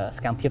ស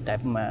កម្មភាពតែ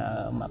មួ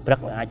យព្រឹក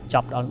អាចច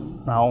ប់ដល់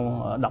ម៉ោង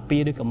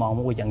12ឬក៏ម៉ោង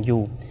1យ៉ាងយូ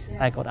រ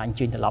ហើយគាត់អាច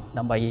ជិះត្រឡប់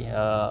ដើម្បី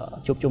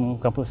ជួបជុំ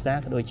ក្រុមគ្រួសារ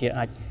ក៏ដូចជា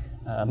អាច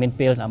មាន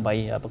ពេលដើម្បី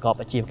ប្រកប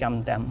អាជីវកម្ម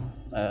តាម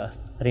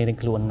រៀង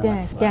ខ្លួន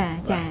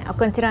ចាអរ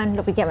គុណច្រើន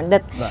លោកវិជ្ជបណ្ឌិ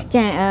ត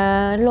ចា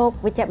លោក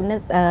វិជ្ជបណ្ឌិ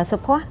តសុ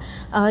ភ័ក្រ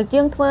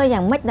យើងធ្វើ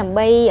យ៉ាងម៉េចដើម្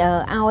បី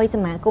ឲ្យស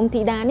មាគម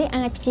ធីតានេះ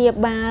អាចព្យា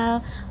បាល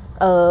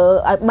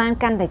ban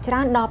cănតែច្រើ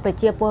នដល់ប្រ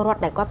ជាពលរដ្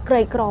ឋដែលគាត់ក្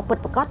រីក្រពិត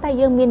ប្រាកដតែ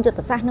យើងមានយុទ្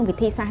ធសាស្ត្រនិងវិ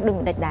ធីសាស្ត្រដូច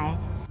មិនដេចដែរ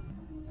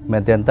មែ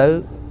នទែនទៅ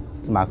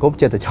សមាគម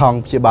ចេះតែចង់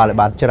ព្យាបាលឲ្យ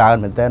បានច្រើន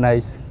មែនទែនហើយ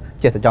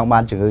ចេះតែចង់បា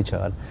នជំងឺច្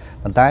រើន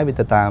ប៉ុន្តែវា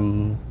ទៅតាម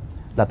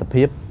លទ្ធ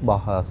ភាពរប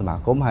ស់សមា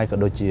គមហើយក៏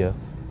ដូចជា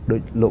ដូច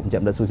លោកបញ្ជា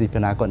ក់ដល់ស៊ូស៊ីពេ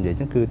ណាគាត់និយាយ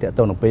ចឹងគឺតកត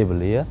ទៅនឹងពេលវេ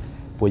លា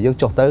ពួកយើង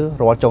ចុះទៅ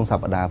រាល់ចុងស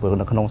ប្តាហ៍ព្រោះ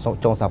នៅក្នុង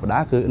ចុងសប្តា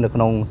ហ៍គឺនៅក្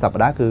នុងសប្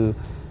តាហ៍គឺ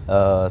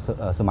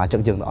សមាជិក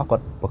យើងទាំងអស់គា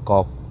ត់ប្រក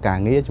បការ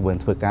ងារជាមួយ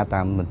ធ្វើការ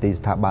តាមមន្ទីរ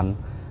ស្ថាប័ន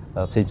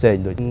ផ្សេង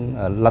ៗដូច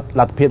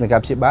លទ្ធភាពនៃកា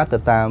រព្យាបាលទៅ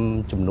តាម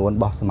ចំនួនរ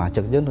បស់សមា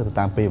ជិកយើងទៅ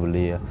តាមពេលវេ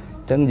លាអ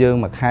ញ្ចឹងយើង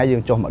មួយខែយើ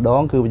ងចុះម្ដ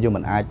ងគឺយើង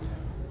មិនអាច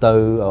ទៅ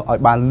ឲ្យ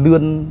បានលឿ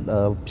ន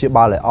ព្យា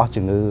បាលឲ្យអស់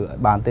ជំងឺ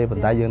បានទេប៉ុ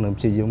ន្តែយើងនឹង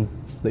ព្យាយាម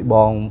ដូចប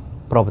ង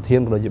ប្រប្រធាន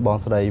ក៏ដូចជាបង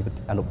ស្រី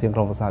អនុប្រធានក្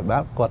រុមប្រឹក្សាវិបា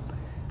លគាត់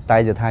តែ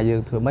ងតែថាយើង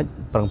ធ្វើម៉េច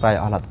ប្រឹងប្រែង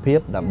អស់លទ្ធភាព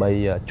ដើម្បី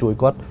ជួយ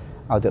គាត់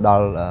ឲ្យទៅដ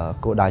ល់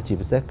គោលដៅជា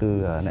ពិសេសគឺ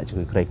អ្នកជំ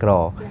ងឺក្រីក្រ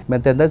មែន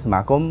ទែនទៅស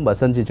មាគមបើ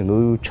សិនជាជំងឺ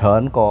ច្រើ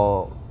នក៏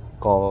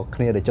គ្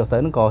នាដែលចុះទៅ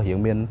ហ្នឹងក៏រៀង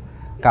មាន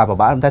ការពិ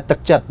បាកតែទឹក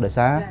ចិត្តដោយ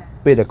សារ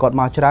ពេលដែលគាត់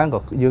មកច្រើនក៏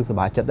យើងសប្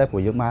បាយចិត្តដែរព្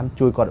រោះយើងបាន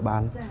ជួយគាត់បា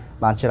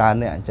នច្រើន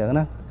នេះអញ្ចឹង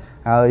ណា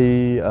ហើយ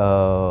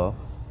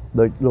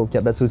ដោយលោកចា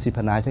ត់ដល់ស៊ូស៊ី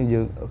ផាណាអញ្ចឹងយើ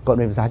ងគាត់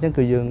មានប្រសាសន៍អញ្ចឹង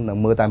គឺយើងនឹង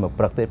មើលតែមួយ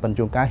ព្រឹកទេប៉ុន្តែ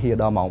ជួនកាលហៀ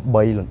ដល់ម៉ោង3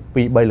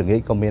 2-3ល្ងាច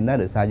ក៏មានដែរ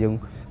ដោយសារយើង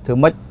ធ្វើ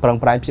ម៉េចប្រឹង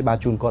ប្រែងព្យាបាល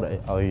ជូនគាត់ឲ្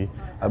យ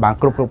បាន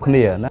គ្រប់គ្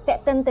នាណាតេ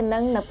តិនទៅនឹ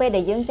ងនៅពេល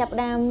ដែលយើងចាប់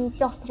ដើម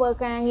ចោះធ្វើ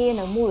ការងារ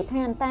នៅមូលដ្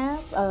ឋានតើ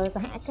ស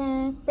ហការ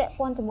ពាក់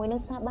ព័ន្ធជាមួយនឹង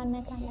ស្ថាប័ន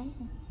ណាខ្លះដែរ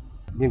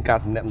មានការ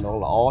ទំនាក់ទំនង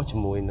ល្អជា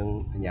មួយនឹង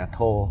អាជ្ញាធ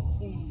រ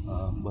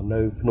បើនៅ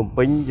ភ្នំ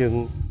ពេញយើង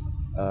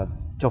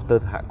ចុះទៅ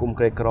សហគមន៍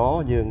ក្រីក្រ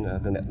យើង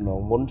ទំនាក់ទំនង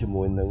មុនជា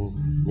មួយនឹង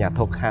អាជ្ញាធ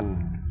រខណ្ឌ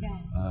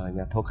អាជ្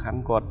ញាធរខណ្ឌ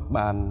គាត់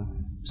បាន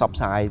ផ្សព្វផ្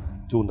សាយ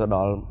ជូនទៅដ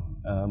ល់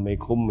មេ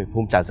ឃុំមេភូ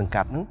មិចៅសង្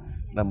កាត់ហ្នឹង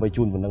ដើម្បី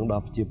ជូនដំណឹងដ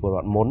ល់ប្រជាពលរ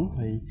ដ្ឋមុន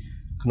ហើយ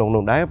ក្នុង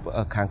នោះដែរ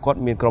ខាងគាត់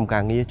មានក្រុមកា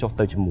រងារចុះ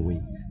ទៅជាមួយ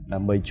ដើ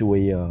ម្បីជួយ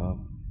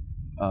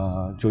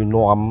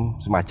នាំ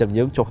សមាជិក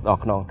យើងចុះដល់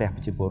ក្នុងផ្ទះប្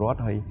រជាពលរដ្ឋ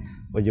ហើយ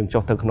បើយើង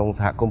ចុះទៅក្នុង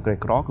សហគមន៍ក្រី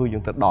ក្រគឺយើ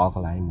ងទៅដល់ក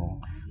ន្លែងហ្មង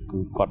គឺ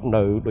គាត់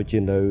នៅដូចជា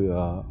នៅ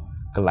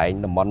កន្លែង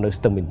តំបន់នៅ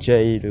ស្ទឹងមានជ័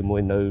យឬមួ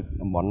យនៅ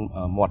តំបន់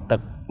មាត់ទឹ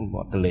ក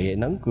មាត់ទន្លេ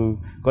ហ្នឹងគឺ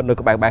គាត់នៅ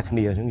ក្បែរគ្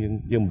នាអញ្ចឹង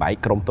យើងបែក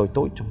ក្រុមតូច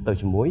ចុះទៅ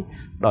ជាមួយ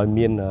ដោយ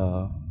មាន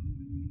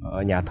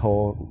អាជ្ញាធរ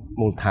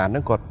មូលដ្ឋានហ្នឹ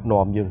ងគាត់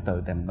នាំយើងទៅ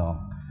តែម្ដង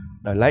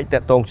ដោយឡែកត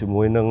កតងជា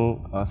មួយនឹង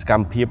សក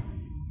ម្មភាព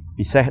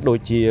ពិសេសដូច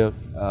ជា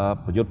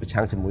ប្រយុទ្ធប្រ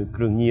ឆាំងជាមួយ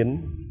គ្រឿងញៀន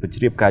បញ្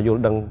ជ្រាបការយល់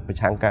ដឹងប្រ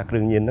ឆាំងការគ្រឿ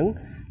ងញៀនហ្នឹង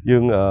យើ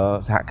ង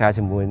សហការ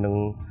ជាមួយនឹង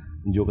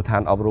នាយកដ្ឋា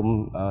នអប់រំ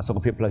សុខ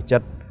ភាពផ្លូវចិ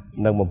ត្ត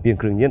និងបំពេញ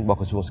គ្រឿងញៀនរបស់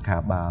ក្រសួងសុខា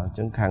ភិបាលអញ្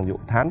ចឹងខាងនាយក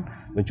ដ្ឋាន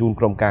បញ្ជូន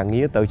ក្រុមការ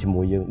ងារទៅជា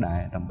មួយយើងដែ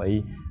រដើម្បី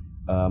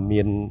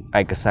មាន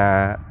ឯកសារ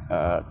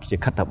ជា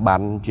ខិត្តប័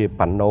ណ្ណជា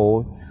ប៉ាណូ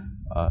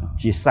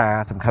ជាសារ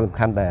សំ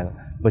ខាន់ដែល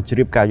បញ្ជ្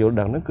រាបការយល់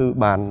ដឹងហ្នឹងគឺ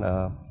បាន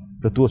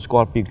ទទួលស្គា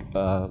ល់ពី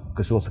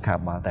ក្រសួងសុខា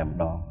ភិបាលតែម្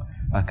ដង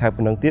ខែ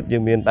ប៉ុណ្ណឹងទៀតយើ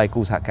ងមានដៃ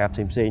គូសហការផ្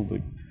សេងដូ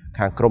ច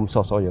ខាងក្រមស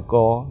សយក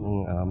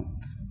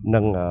និ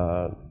ង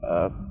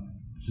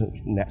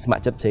អ្នកស្ម័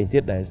គ្រចិត្តផ្សេងទៀ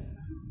តដែល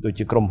ដូច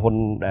ជាក្រុមហ៊ុន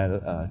ដែល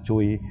ជួ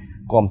យ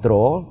គ្រប់គ្រ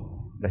ង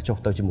ដែលចុះ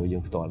ទៅជាមួយយើ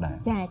ងផ្ទាល់ដែរ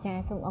ចា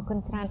សូមអរគុណ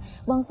ច្រើន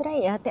បងស្រី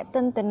តេ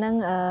តិនទៅនឹង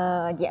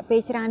រយៈពេល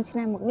ច្រើនឆ្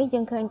នាំមកនេះយើ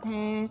ងឃើញ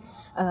ថា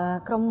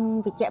ក្រម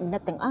វិជ្ជបណ្ឌិ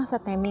តទាំងអស់សុ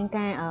ទ្ធតែ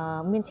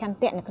មានឆន្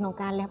ទៈនៅក្នុង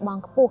ការលះប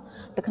ង់ខ្ពស់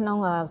ទៅក្នុង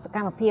សក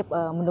ម្មភាព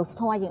មនុស្ស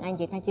ធម៌យើងអាចនិ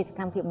យាយថាជាសក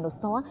ម្មភាពមនុស្ស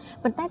ធម៌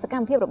ប៉ុន្តែសក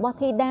ម្មភាពរបស់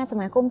ធីតាស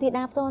មាគមធី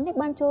តាផ្ទាល់នេះ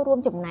បានចូលរួម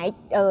ចំណែក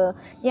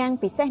យ៉ាង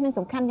ពិសេសនិង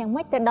សំខាន់យ៉ាង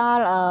ម៉េចទៅដ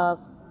ល់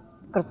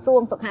ក្រសួ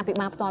ងសុខាភិ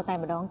បាលផ្ទាល់តែ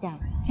ម្ដងចា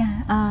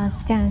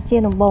ជា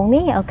ដំបូង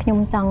នេះខ្ញុំ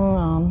ចង់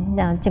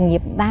ជំរា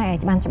បដែរឲ្យ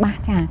ច្បាស់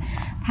ចា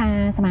ថា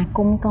សមាគ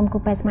មក្រុមគ្រូ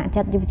ពេទ្យស្ម័គ្រ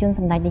ចិត្តយុវជនស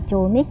ម្ដេចតេជោ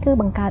នេះគឺ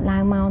បង្កើតឡើ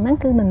ងមកហ្នឹង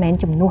គឺមិនមែន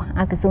ជំនួស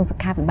ឲ្យក្រសួងសុ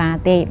ខាភិបាល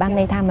ទេបាន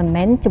ន័យថាមិន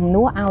មែនជំ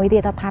នួសឲ្យរា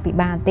ជរដ្ឋាភិ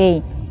បាលទេ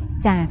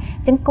ចា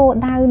អញ្ចឹងគោល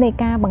ដៅនៃ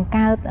ការបង្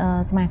កើត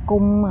សមាគ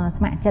ម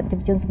ស្ម័គ្រចិត្តយុ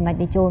វជនសម្ដេច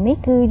តេជោនេះ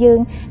គឺយើង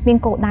មាន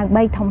គោល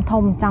ដៅ3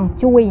ធំចង់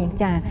ជួយ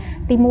ចា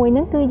ទី1ហ្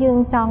នឹងគឺយើង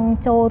ចង់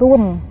ចូលរួ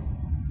ម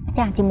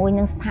ជាមួយ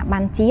នឹងស្ថាប័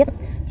នជាតិ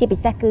ជាពិ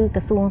សេសគឺក្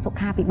រសួងសុ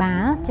ខាភិបា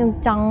លយើង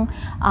ចង់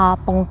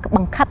ប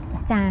ង្ខិត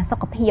សុ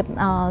ខភាព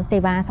សេ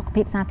វាសុខ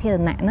ភាពសាធារ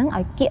ណៈហ្នឹង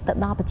ឲ្យគៀកទៅ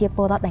ដល់ប្រជាព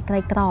លរដ្ឋដែលក្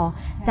រីក្រ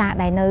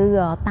ដែលនៅ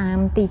តាម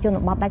ទីជន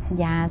បទដាច់ស្រ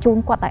យាលជូន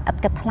គាត់ឲ្យឥត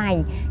គិតថ្លៃ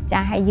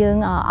ហើយយើង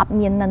អត់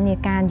មាននិន្នា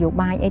ការនយោ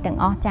បាយអីទាំង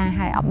អស់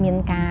ហើយអត់មាន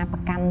ការប្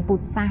រកាន់ពូ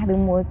ជសាសន៍ឬ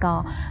មួយក៏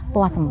ព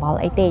ណ៌សម្បុរ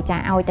អីទេឲ្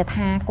យតែ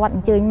ថាគាត់អ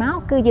ញ្ជើញមក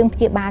គឺយើងព្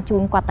យាបាលជូ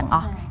នគាត់ទាំងអ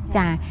ស់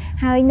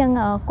ហើយនឹង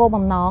គោល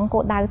បំណងគោ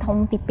លដៅធំ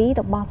ទី2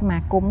របស់សមា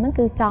គមហ្នឹង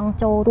គឺចង់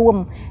ចូលរួម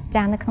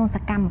នៅក្នុងស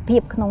កម្មភា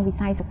ពក្នុងវិ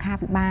ស័យសុខា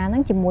ភិបាលហ្នឹ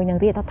ងជាមួយនឹង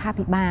រាជរដ្ឋា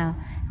ភិបាល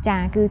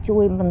គឺជួ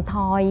យ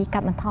កា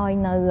ត់បន្ថយ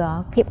នៅ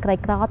ភាពក្រី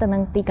ក្រទៅនឹ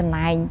ងទីកន្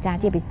លែង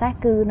ជាពិសេស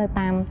គឺនៅ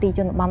តាមទីជ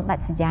នបទដា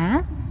ច់ស្រយាល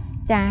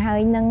ចាហើ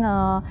យនឹង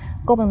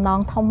គោលបំណង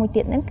ធំមួយ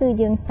ទៀតហ្នឹងគឺ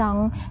យើងច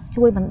ង់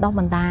ជួយបណ្ដុះ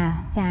បណ្ដាល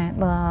ចា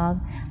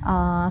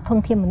ធន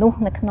ធានមនុស្ស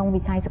នៅក្នុង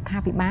វិស័យសុខា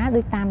ភិបាល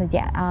ដោយតាមរ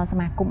យៈស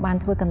មាគមបាន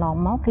ធ្វើកន្លង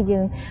មកគឺយើ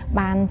ង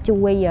បាន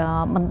ជួយ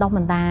បណ្ដុះប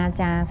ណ្ដាល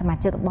ចាសមា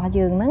ជិករបស់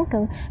យើងហ្នឹងគឺ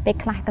ពេល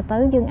ខ្លះទៅ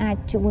យើងអាច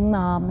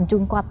បញ្ជូ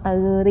នគាត់ទៅ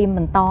រៀនប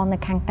ន្តនៅ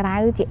ខាងក្រៅ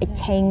ជា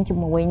exchange ជា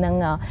មួយនឹង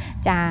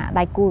ចា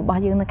ដៃគូរប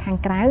ស់យើងនៅខាង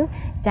ក្រៅ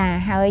ចា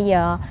ហើយ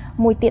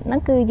មួយទៀតហ្នឹ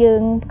ងគឺយើ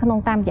ងក្នុង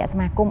តាមរយៈស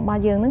មាគមរប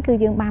ស់យើងហ្នឹងគឺ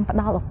យើងបានផ្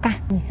ដល់ឱកាស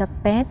និស្សិត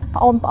ពេទ្យប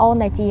ងប្អូន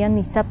ដែលជា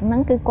និស្សិតហ្នឹ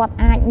ងគឺគាត់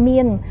អាចមា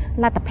ន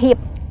លទ្ធភាព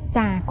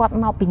ចាគាត់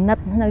មកពិនិត្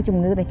យនៅជំ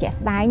ងឺដែលជាក់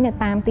ស្ដែងនៅ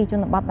តាមទីជ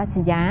នបទដាច់ស្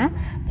រយាល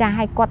ចា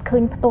ឲ្យគាត់ឃើ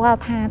ញផ្ទាល់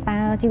ថាតើ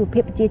ជីវភា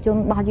ពប្រជាជន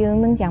របស់យើង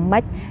នឹងយ៉ាងម៉េ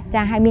ច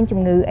ចាឲ្យមានជំ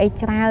ងឺអី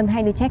ច្រើនហើ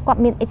យដូច្នេះគា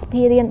ត់មាន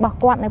experience របស់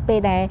គាត់នៅពេល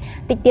ដែល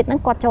តិចទៀតហ្នឹង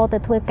គាត់ចូលទៅ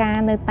ធ្វើការ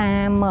នៅតា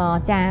ម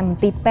ចាម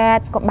ន្ទីរពេ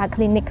ទ្យគាត់បើក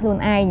clinic ខ្លួន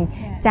ឯង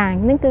ចា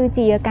នឹងគឺ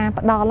ជាការ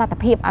ផ្ដល់លទ្ធ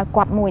ភាពឲ្យ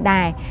គាត់មួយ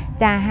ដែរ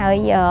ចាហើយ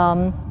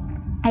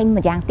ហើយ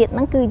ម្យ៉ាងទៀតហ្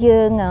នឹងគឺយើ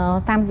ង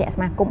តាមរយៈស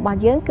មាគមរបស់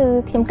យើងគឺ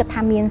ខ្ញុំគិត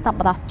ថាមានសប្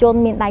បុរសជន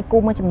មានដៃគូ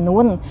មួយចំនួ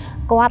ន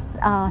គាត់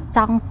ច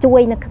ង់ជួ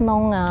យនៅក្នុ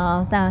ង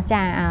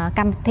ចា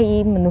កម្មវិធី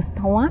មនុស្ស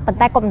ធម៌ប៉ុន្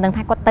តែគាត់មិនដឹង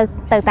ថាគាត់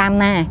ទៅតាម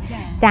ណា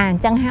ចាអ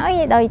ញ្ចឹងហើយ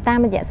ដោយតាម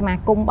រយៈសមា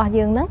គមរបស់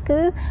យើងហ្នឹងគឺ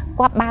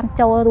គាត់បាន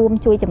ចូលរួម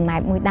ជួយចំណែក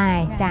មួយដែរ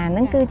ចាហ្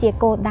នឹងគឺជា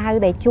គោលដៅ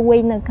ដែលជួយ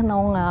នៅក្នុ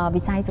ង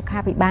វិស័យសុខា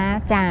ភិបាល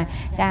ចា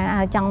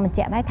ចង់បញ្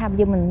ជាក់ដែរថា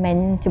យើងមិនមែន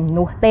ជំ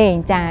នួសទេ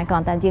ចាគ្រា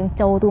ន់តែយើង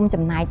ចូលរួម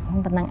ចំណែក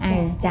ប៉ុណ្្នឹងឯ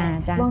ងចា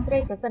បងស្រី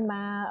ប្រសិន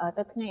បើ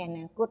ទៅថ្ងៃអ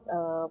នាគត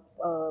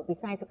វិ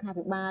ស័យសុខា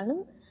ភិបាលហ្នឹង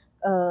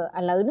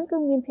ឥឡូវហ្នឹងគឺ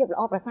មានភាពល្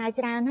អប្រសើរ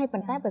ច្រើនហើយប៉ុ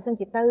ន្តែបើសិន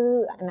ជាទៅ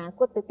អនា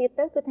គតទៅទៀត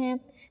ទៅគឺថា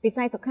វិ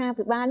ស័យសុខា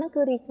ភិបាលហ្នឹង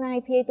គឺរីកសាយ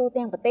ភាយទូ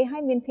ទាំងប្រទេសហើ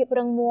យមានភាព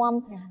រឹងមាំ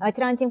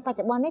ច្រើនជាងបច្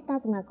ចុប្បន្ននេះតើ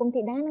សមាគម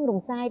ធីតានឹងរំ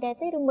សាយដែរ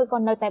ទេឬមួយក៏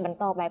នៅតែបន្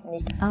តបែប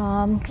នេះ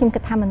ខ្ញុំគិ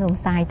តថាមិនរំ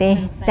សាយទេ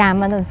ចា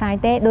មិនរំសាយ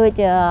ទេដូ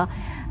ច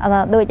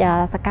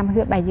សកម្ម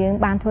ភាពដែលយើង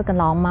បានធ្វើក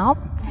ន្លងមក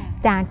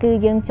ចាគឺ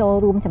យើងចូល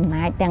រួមចំ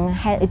ណែកទាំង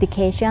health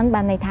education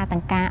បានន័យថាទាំ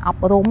ងការអ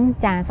ប់រំ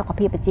ចាសុខ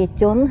ភាពប្រជា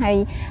ជនហើយ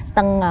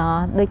ទាំង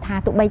ដូចថា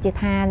ទោះបីជា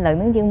ថាឥឡូវ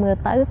ហ្នឹងយើងមើល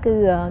ទៅគឺ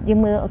យើង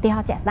មើលឧទាហ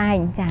រណ៍ជាក់ស្ដែង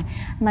ចា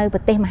នៅប្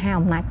រទេសមហា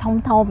អំណាច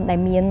ធំដែល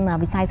មាន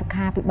វិស័យសុ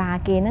ខាភិបាល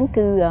គេហ្នឹង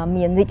គឺ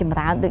មានរីកចម្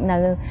រើនដូចនៅ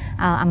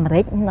អាមេ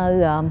រិកនៅ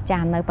ចា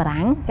នៅបា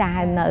រាំងចា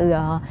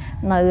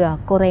នៅ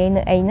កូរ៉េ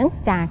នៅអីហ្នឹង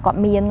ចាគាត់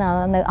មាន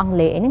នៅអង់គ្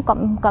លេសអីហ្នឹង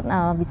គាត់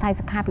វិស័យ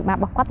សុខាភិបាល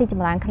របស់គាត់រីកច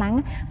ម្រើនខ្លាំង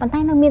ប៉ុន្តែ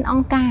នៅមានអ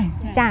ង្គការ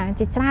ចា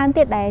ជាច្រើន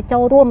ទៀតដែលចូ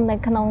លរួមនៅ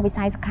ក្នុងវិ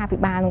ស័យសុខាភិ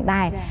បាលនោះ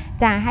ដែរ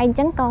ចាហើយអញ្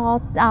ចឹងក៏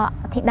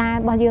ធីតារ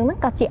បស់យើងហ្នឹង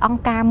ក៏ជាអង្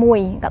គការមួយ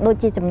ក៏ដូច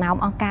ជាចំណោម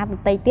អង្គការដ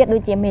ទៃទៀតដូ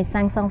ចជាមេ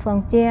សាំងសងហ្វ្រ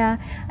ង់ជា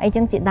អី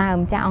ចឹងជាដើម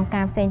ចាអង្គ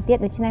ការផ្សេងទៀត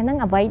ដូច្នេះហ្នឹង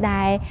អ្វី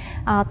ដែល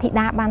ធី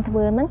តាបានធ្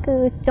វើហ្នឹងគឺ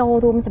ចូល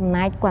រួមចំ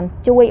ណែកគាត់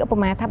ជួយឧប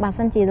មាថាបើ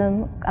សិនជា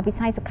វិ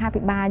ស័យសុខា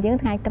ភិបាលយើង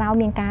ថ្ងៃក្រោយ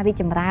មានការរីក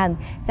ចម្រើន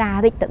ចា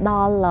រីកទៅដ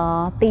ល់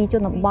ទីជ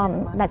នបទ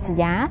ដាច់ស្រ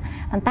យាល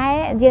ប៉ុន្តែ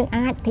យើង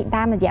អាចធី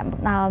តាមរយៈ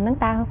ហ្នឹង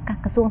តើ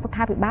ក្រសួងសុ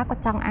ខាភិបាលគា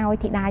ត់ចង់ឲ្យ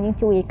ធីតាយើង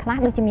ជួយឲ្យខ្លះ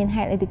ដូចជាមាន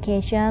health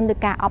education ឬ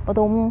ការអប់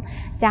រំ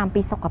ចាអំ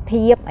ពីសុខ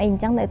ភាពអីអ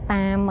ញ្ចឹងនៅ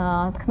តាម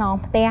ខ្នង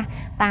ផ្ទះ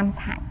តាម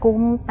សហគ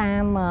មន៍តា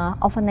ម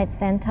orphanage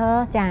center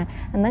ចា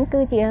ហ្នឹងគឺ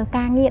ជា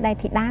ការងារដែល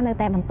ធីតានៅ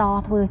តែបន្ត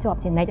ធ្វើជាប់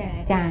ជានិច្ច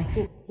ចា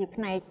ជា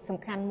ផ្នែកសំ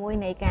ខាន់មួយ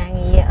នៃការ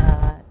ងារ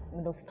ម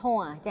នុស្សធ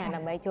ម៌ចាដើ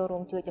ម្បីចូលរួ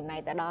មជួយចំណែក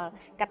ទៅដល់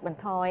កាត់បន្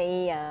ថយ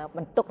ប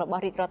ន្ទុករប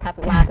ស់រាជរដ្ឋា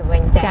ភិបាលទៅវិ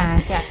ញចា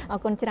អរ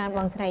គុណច្រើនប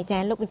ងស្រីចា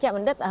លោកបញ្ជាក់ប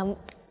ណ្ឌិត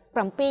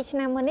7 ឆ្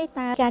នាំមុននេះ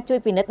តើការជួយ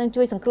ពិនិត្យនិង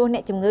ជួយសង្គ្រោះអ្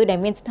នកជំងឺដែល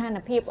មានស្ថាន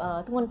ភាព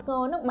ធ្ងន់ធ្ង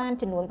រនោះបាន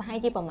ចំនួនប្រហែល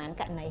ជាប្រមាណ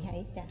ករណីហើ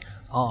យចា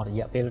រ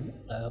យៈពេល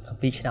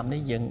7 ឆ្នាំ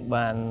នេះយើង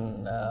បាន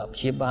ព្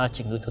យាបាល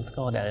ជំងឺធ្ងន់ធ្ង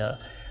រដែល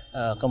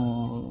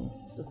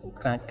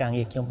ការ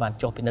ងារខ្ញុំបាន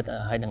ចុះពិនិត្យ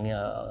ហើយនឹង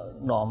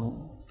នាំ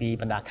ពី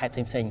បណ្ដាខេត្ត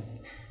ផ្សេងៗ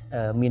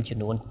មានចំ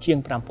នួនជាង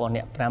 5000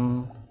 នាក់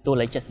 5តួ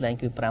លេខជាក់ស្ដែង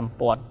គឺ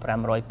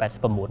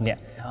 5589 នា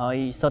ក់ហើយ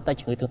សុទ្ធតែ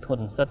ជំងឺធ្ងន់ធ្ងរ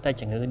សុទ្ធតែ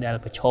ជំងឺដែល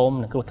ប្រឈម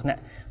នឹងគ្រោះថ្នាក់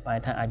បែរ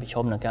ថាអាចប្រឈ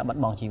មនឹងការបា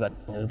ត់បង់ជីវិត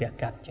ជំងឺវះ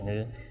កាត់ជំងឺ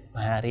ម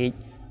ហារីក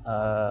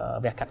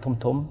វះកាត់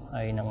ធំ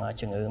ហើយនឹង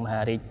ជំងឺមហា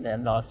រីកដែល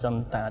ដល់ស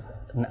ន្តា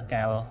ន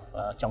កាល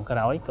ចុងក្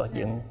រោយក៏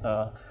យើង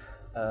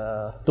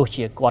ទោះ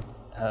ជាគាត់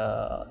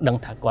ដឹង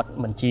ថាគាត់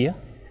មិនជា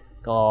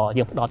ក៏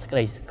យើងផ្ដល់សេចក្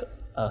តី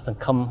ស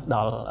ង្ឃឹមដ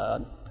ល់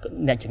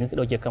អ្នកជំងឺក៏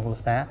ដូចជាក្រុមគ្រួ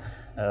សារ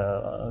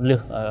លើ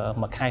ស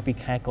1ខែ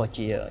2ខែក៏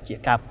ជា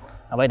ការ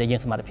អ្វីដែលយើ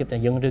ងសមត្ថភាពដែ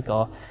លយើងឬក៏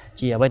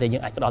ជាអ្វីដែលយើ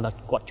ងអាចផ្ដល់ដល់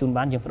គាត់ជូន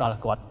បានយើងផ្ដល់ដ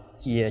ល់គាត់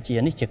ជា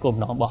នេះជាគោល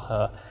បំណងរបស់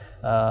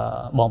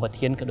បងប្រ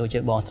ធានក៏ដូចជា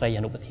បងស្រី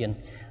អនុប្រធាន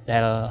ដែ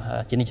ល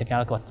ជានិច្ចកា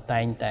លគាត់តែ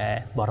ងតែ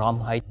បារម្ភ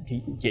ហើយ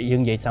យើ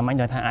ងនិយាយសាមញ្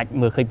ញថាអាច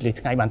មើលឃើញពលិ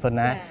ថ្ងៃបានប៉ុណ្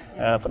ណា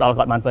ផ្ដល់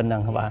គាត់បានប៉ុណ្ណឹ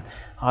ងបាទ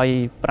ហើយ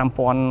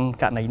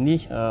 5000 ករណីនេះ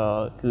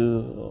គឺ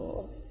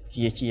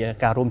ជា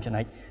ការរួមចំ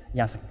ណែក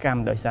យ៉ាងសកម្ម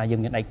ដោយសារយើ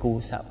ងមានដៃគូ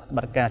សហប្រតិប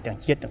ត្តិការទាំង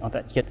ជាតិទាំងអន្ត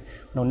រជាតិ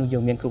ក្នុងនោះយើ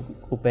ងមានគ្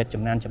រូពេទ្យ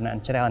ចំណាន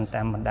ច្រើន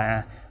តាមបណ្ដា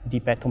មន្ទី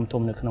រពេទ្យធំ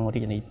ៗនៅក្នុងរា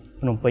ជធានី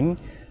ភ្នំពេញ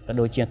ក៏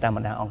ដូចជាតាមប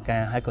ណ្ដាអង្គកា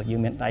រហើយក៏យើង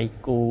មានដៃ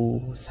គូ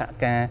សហ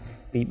ការ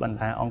ពីបណ្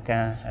ដាអង្គកា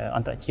រអ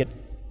ន្តរជាតិ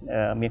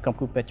មានក្រុម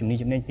គ្រូពេទ្យជំ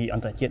នាញពីអ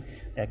ន្តរជាតិ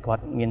ដែលគា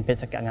ត់មានបេ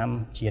សកកម្ម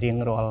ជារៀង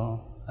រាល់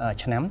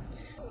ឆ្នាំ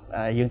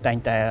យើងតែង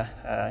តែ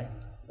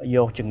យ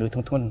កជំងឺធ្ង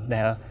ន់ធ្ងរ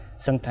ដែល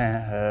សឹងថា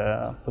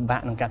ពិបាក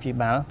ក្នុងការព្យា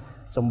បាល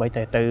សំបី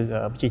តែទៅ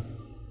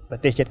ប្រ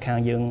ទេសជិតខាង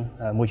យើង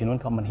មួយចំនួន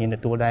ក៏មិនហ៊ានទ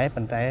ទួលដែរ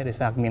ប៉ុន្តែដោយ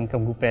សារមានក្រុ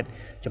មគ្រូពេទ្យ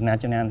ចំណា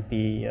ន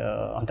ពី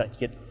អន្តរ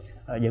ជាតិ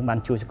យើងបាន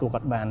ជួយសង្គ្រោះគា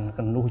ត់បានក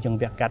ន្លុះយើង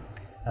វះកាត់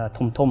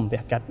ធំ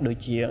វះកាត់ដូច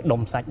ជា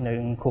ដុំសាច់នៅ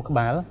ខួរក្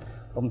បាល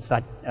ដុំសា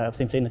ច់ផ្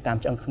សេងនៅតាម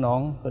ឆ្អឹងខ្នង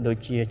ក៏ដូច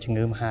ជាជំ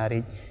ងឺមហារី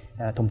ក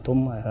ធំត្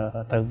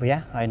រូវវះ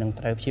ហើយនឹង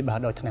ត្រូវព្យាបាល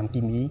ដោយថ្នាំ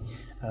គីមី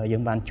យើ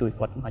ងបានជួយ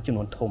គាត់មួយចំ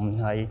នួនធំ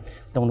ហើយ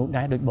ក្នុងនោះ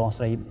ដែរដូចបង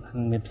ស្រី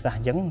មានប្រសាសន៍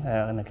អញ្ចឹង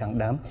នៅខាង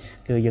ដើម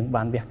គឺយើង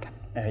បានវះកាត់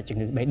ជំ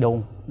ងឺបេះដូង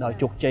ដោយ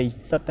ជោគជ័យ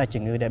សិតតែ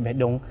ជំងឺដែលបេះ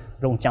ដូង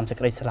រងចាំសេច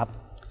ក្តីស្លាប់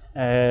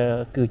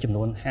គឺចំ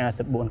នួន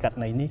54ករ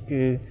ណីនេះ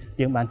គឺ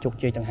យើងបានជោគ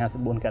ជ័យទាំង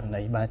54ករ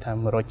ណីបានថា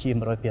100ជា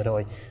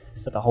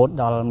100%សិតរហូត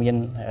ដល់មាន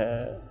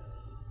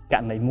ក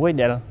រណីមួយ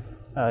ដែល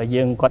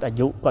យើងគាត់អា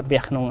យុគាត់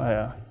វះក្នុង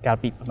កាល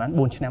ពីប្រហែល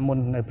4ឆ្នាំមុន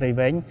នៅព្រៃ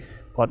វែង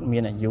គាត់មា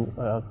នអាយុ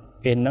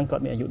ពេលហ្នឹងគា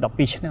ត់មានអាយុ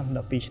12ឆ្នាំ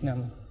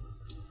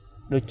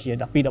ដូចជា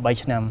12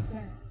 13ឆ្នាំ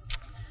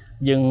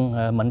យើង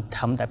មិន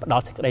ធំតែផ្ដ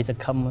ល់សេចក្តីស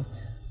ង្ឃឹម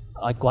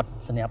ឲ្យគាត់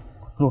សម្រាប់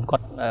ខ្លួនគា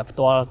ត់ផ្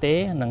ទាល់ទេ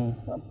នឹង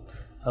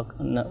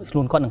ខ្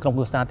លួនគាត់នឹងក្រុម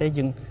គ្រួសារទេ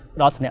យើងផ្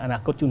ដល់សម្រាប់អនា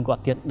គតជូនគា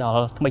ត់ទៀតដ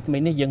ល់ថ្មី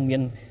នេះយើងមា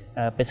ន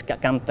បេសក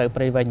កម្មទៅ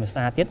ព្រៃវែងភា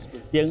សាទៀត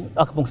យើង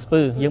អស់កំពង់ស្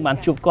ពឺយើងបាន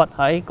ជួបគាត់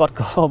ហើយគាត់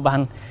ក៏បា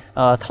ន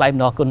ថ្លែងអំ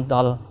ណរគុណដ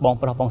ល់បង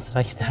ប្រុសបងស្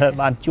រីដែល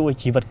បានជួយ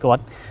ជីវិតគា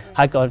ត់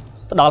ហើយក៏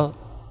ផ្ដល់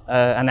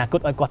អនាគត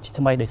ឲ្យគាត់ជា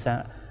ថ្មីដោយសារ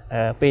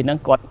ពេលហ្នឹង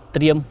គាត់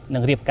ត្រៀមនឹ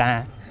ងរៀបការ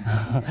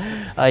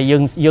ហើយ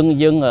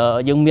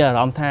យើងមានអា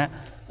រម្មណ៍ថា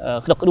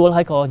ក្តុកក្តួល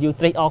ហើយក៏យូរ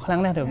ត្រេកអរខ្លាំ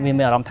ងណាស់ដែលមាន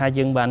អារម្មណ៍ថា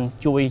យើងបាន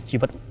ជួយជី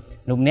វិត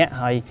លោកអ្នក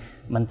ហើយ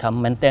មិនធំ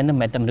មែនតើ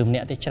មិនតែមនុស្សម្នា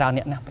ក់ទេច្រើន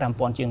អ្នកណាស់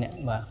5000ជាងអ្នក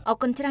បាទអរ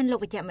គុណច្រើនលោក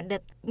វិជ្ជបណ្ឌិ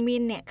តមា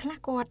នអ្នកខ្លះ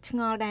គាត់ឆ្ង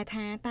ល់ដែរ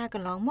ថាតើក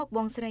ន្លងមកប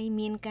ងស្រី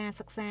មានការ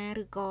សិក្សា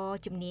ឬក៏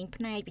ជំនាញ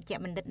ផ្នែកវិជ្ជ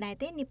បណ្ឌិតដែរ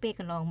ទេនាពេល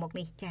កន្លងមក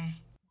នេះចា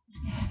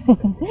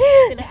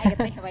គឺលើឯក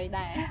ទេសអ្វី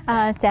ដែរ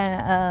ចា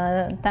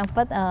តាម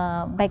ពិត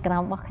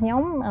background របស់ខ្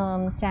ញុំ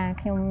ចា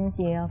ខ្ញុំ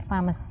ជា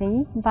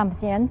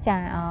pharmacist ចា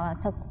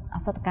អ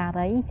សតកា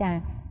រីចា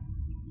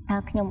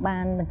ខ្ញុំបា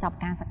នបញ្ចប់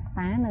ការសិក្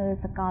សានៅ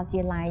សាកលវិទ្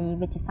យាល័យ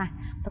វិទ្យាសាស្ត្រ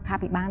សុខា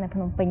ភិបាលនៅភ្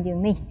នំពេញយើង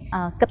នេះ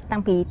គិតតាំ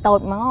ងពីតូ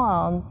ចមក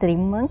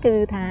dream ហ្នឹងគឺ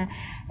ថា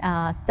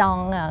ច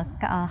ង់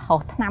ហោះ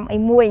ថ្នាំអី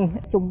មួយ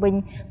ជុំវិញ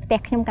ផ្ទះ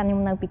ខ្ញុំកាលខ្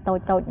ញុំនៅពីតូច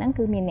ហ្នឹង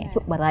គឺមានអ្នកជ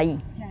ក់បារី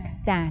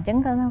ចាអញ្ចឹង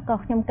ក៏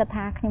ខ្ញុំគិត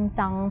ថាខ្ញុំ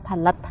ចង់ផ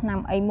លិតថ្នាំ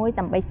អីមួយ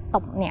ដើម្បីស្តុ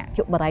បអ្នកជ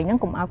ក់បារីហ្នឹង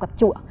កុំឲ្យគាត់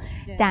ជក់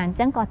ចាអញ្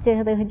ចឹងក៏ជ្រើ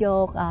សរើសយ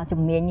ក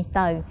ជំនាញនេះ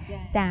ទៅ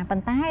ចាប៉ុ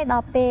ន្តែដ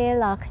ល់ពេ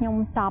លខ្ញុំ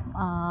ចប់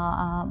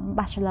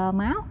Bachelor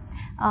មក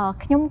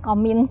ខ្ញុំក៏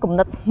មានគំ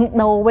និត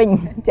ដូរវិញ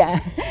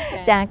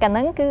ចាកាលហ្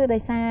នឹងគឺដោ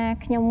យសារ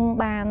ខ្ញុំ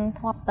បាន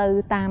ធ្លាប់ទៅ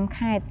តាម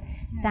ខេត្ត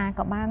ចា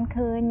ក៏បាន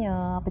ឃើញ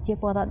ប្រជា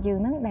ពលរដ្ឋយើង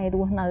ហ្នឹងដែលរ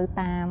ស់នៅ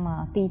តាម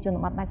ទីជន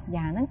បទដាច់ស្រ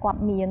យាលហ្នឹងគាត់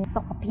មាន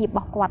សុខភាពរប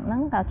ស់គាត់ហ្នឹ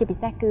ងជាពិ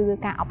សេសគឺ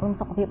ការអប់រំ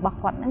សុខភាពរបស់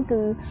គាត់ហ្នឹង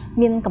គឺ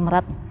មានកម្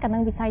រិតកាលហ្នឹ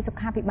ងវិស័យសុ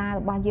ខាភិបាល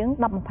របស់យើង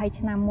10-20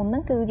ឆ្នាំមុនហ្នឹ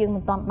ងគឺយើងមិ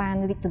នទាន់បាន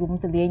រីកទូលំ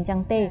ទូលាយអញ្ចឹង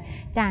ទេ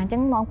ចាអញ្ចឹ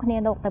ងនាំគ្នា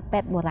ទៅពេ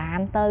ទ្យបុរាណ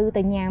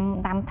ទៅញ៉ាំ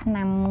ដាំថ្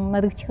នាំ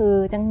ឫសឈើ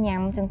អញ្ចឹងញ៉ាំ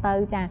អញ្ចឹងទៅ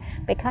ចា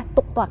ពេលខ្លះ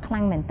ទុកទាស់ខ្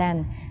លាំងមែនតើ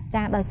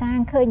ចាដោយសារ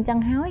ឃើញអញ្ចឹង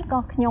ហើយក៏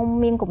ខ្ញុំ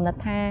មានគំនិត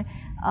ថា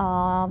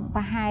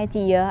ប្រហែល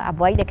ជា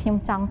អ្វីដែលខ្ញុំ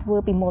ចង់ធ្វើ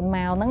ពីមុនម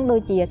កហ្នឹងដូ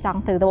ចជាច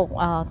ង់ទៅរក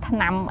ថ្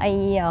នាំអី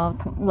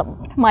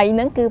ថ្មីហ្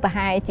នឹងគឺប្រ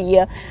ហែលជា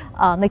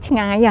នៅឆ្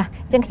ងាយ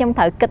អញ្ចឹងខ្ញុំ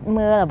ត្រូវគិត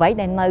មើលអ្វី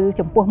ដែលនៅ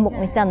ចំពោះមុខ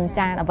នេះសិន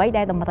ចាអ្វី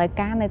ដែលតម្រូវ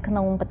ការនៅក្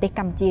នុងប្រទេស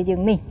កម្ពុជាយើ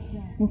ងនេះ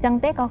អញ្ចឹង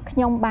ទេក៏ខ្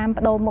ញុំបានប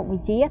ដូរមុខវិ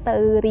ជ្ជាទៅ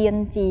រៀន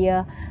ជា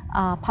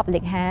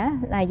public health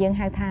ដែលយើង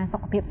ហៅថាសុ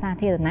ខភាពសា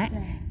ធារណៈ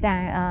ចា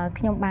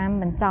ខ្ញុំបាន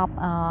បញ្ចប់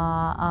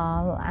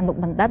អនុ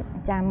បណ្ឌិត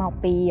ចាមក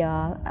ពី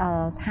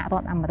សហរ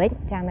ដ្ឋអាមេរិក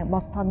ចានៅ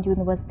Boston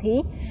University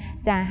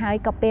ចាហើយ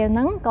ក៏ពេលហ្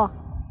នឹងក៏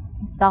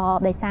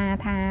ដោយសារ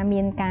ថា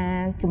មានការ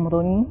ជំ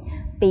រុញ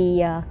ពី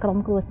ក្រម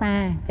គ្រួសារ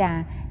ចា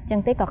ចឹ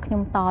ងទេក៏ខ្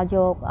ញុំតយ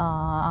ក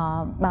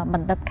ប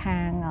ណ្ឌិតខា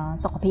ង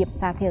សុខភាព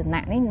សាធារ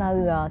ណៈនេះនៅ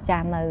ចា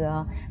នៅ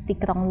ទី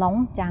ក្រុងឡុង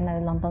ចានៅ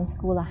London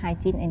School of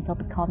Hygiene and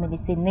Tropical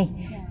Medicine នេះ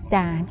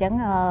ចាអញ្ចឹង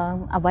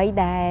អ្វី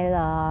ដែល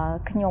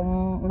ខ្ញុំ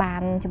បា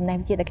នចំណេះ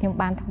វិជ្ជាដែលខ្ញុំ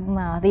បាន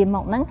រៀនម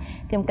កហ្នឹង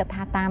ខ្ញុំគិត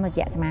ថាតាមរ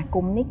យៈសមាគ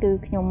មនេះគឺ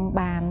ខ្ញុំ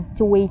បាន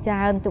ជួយច្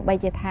រើនទោះបី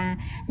ជាថា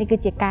នេះគឺ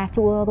ជាការ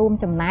ចូលរួម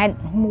ចំណែក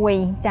មួយ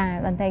ចា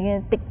ប៉ុន្តែ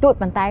តិចតួច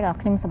ប៉ុន្តែក៏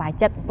ខ្ញុំសប្បាយ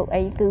ចិត្តពួក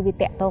អីគឺវា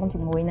តាក់ទងជា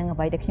មួយនឹងអ្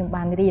វីដែលខ្ញុំ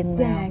បានរៀន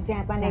ចា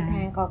បានន័យ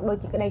ថាក៏ដូច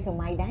ជាក្តីស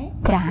ម័យដែរ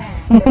ចា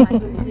បាន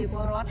ជួយប្រជាព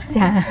លរដ្ឋ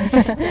ចា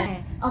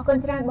អរគុណ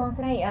ច្រើនបង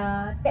ស្រី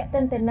តេតិ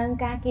នទៅនឹង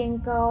ការគៀង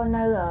គរ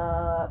នៅ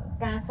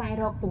ការស្វែង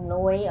រកជំ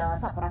នួយ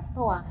សប្បុរសធ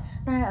ម៌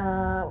តែ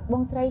ប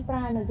ងស្រីប្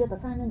រើនៅយុទ្ធ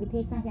សាស្ត្រនិងវិ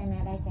ធីសាស្ត្រយ៉ាងណា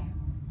ដែរចា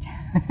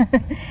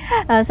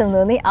សំ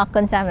ណួរនេះអរ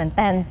គុណច្រើនមែន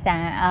តើចា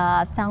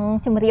ចង់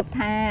ជម្រាប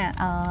ថា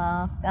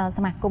ស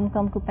មាគមក្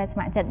រុមគ្រូពេទ្យស្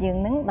ម័គ្រចិត្តយើង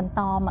នឹងបន្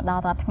តមកដ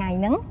ល់រាល់ថ្ងៃ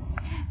ហ្នឹង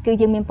គឺ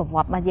យើងមានប្រវ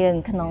ត្តិរបស់យើង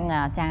ក្នុង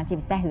ចាជា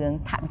ពិសេសរឿង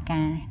ថវិ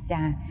កា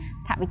ចា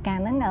ថវិកា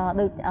ហ្នឹង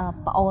ដូច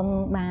បងអូន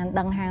បាន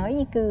ដឹងហើយ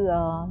គឺ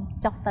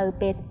ចុះទៅ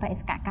ពេលបេ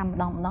សកកម្មម្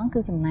ដងគឺ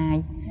ចំណាយ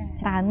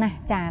ច្រើនណាស់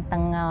ចា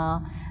ទាំ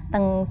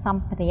ងស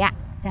ម្ភារៈ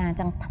ចា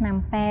ចឹងថ្នាំ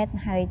ពេទ្យ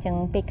ហើយចឹង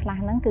ពេលខ្លះ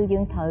ហ្នឹងគឺយើ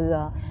ងត្រូវ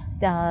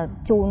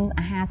ជូន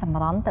អាហារសម្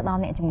រន់ទៅដ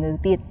ល់អ្នកជំងឺ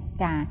ទៀត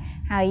ចា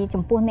ហើយ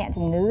ចំពោះអ្នក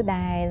ជំងឺ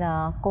ដែល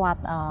គា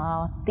ត់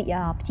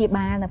ព្យា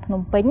បាលនៅភ្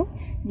នំពេញ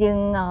យើង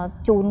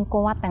ជូន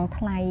គាត់ទាំង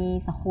ថ្លៃ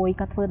សហួយ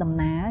គាត់ធ្វើដំ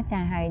ណើរចា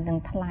ហើយនឹង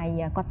ថ្លៃ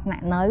គាត់ស្នា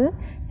ក់នៅ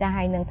ចា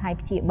ហើយនឹងថ្លៃ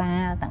ព្យាបា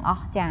លទាំងអ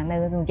ស់ចានៅ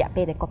រយៈ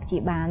ពេលដែលគាត់ព្យា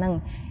បាលហ្នឹង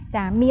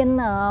ចា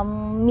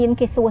មាន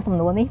គេសួរសំ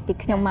ណួរនេះពី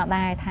ខ្ញុំមក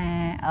ដែរថា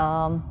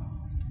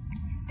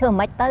ធ្វើ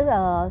មិនទៅ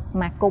ស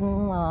មាគម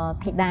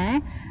ធីតា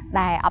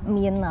ដែលអត់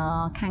មាន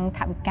ខាងថ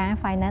វិកា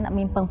finance អត់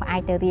មានពឹងផ្អែ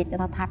កទៅរាជ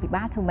រដ្ឋាភិ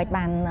បាលធ្វើមិន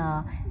បាន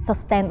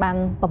sustain បាន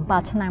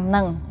7ឆ្នាំហ្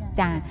នឹង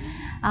ចា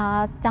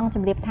ចង់ជ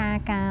ម្រាបថា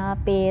ការ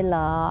ពេល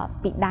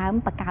ពីដើម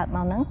បង្កើតម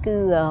កហ្នឹងគឺ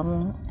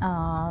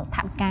ថ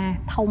វិកា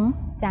ធំ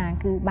ចា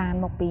គឺបាន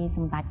មកពីស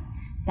ម្ដេច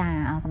ចា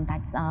សម្ដេ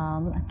ច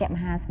អគ្គម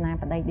ហាសេនា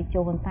បតីតេជោ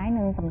ហ៊ុនសែន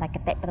និងសម្ដេចគ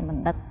តិប្រប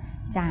ណ្ឌិត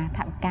ចាថ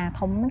វិកា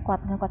ធំហ្នឹងគា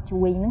ត់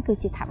ជួយហ្នឹងគឺ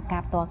ជាថវិកា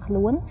ផ្ទាល់ខ្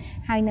លួន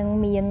ហើយនឹង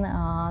មាន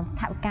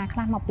ថវិកាខ្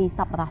លះមកពីស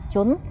ប្បុរសជ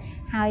ន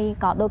ហើយ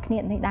ក៏ដូចគ្នា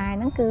នេះដែរ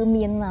ហ្នឹងគឺ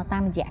មានតា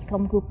មរយៈក្រុ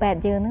មគ្រូពេទ្យ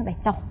យើងហ្នឹងដែល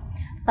ចុះ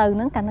ទៅហ្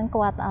នឹងកាលហ្នឹង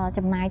គាត់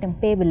ចំណាយទាំង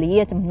ពេលវេលា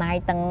ចំណាយ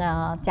ទាំង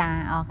ចា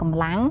កម្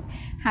លាំង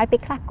ហើយពេល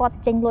ខ្លះគាត់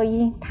ចេញលុយ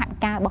ថវិ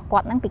ការបស់គា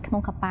ត់ហ្នឹងពីក្នុ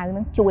ងកប៉ៅហ្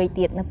នឹងជួយ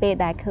ទៀតនៅពេល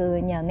ដែលឃើ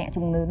ញអ្នក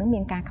ជំងឺហ្នឹងមា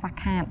នការខ្វះ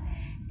ខាត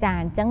ចា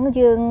អញ្ចឹង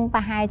យើងប្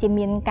រហែលជា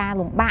មានការ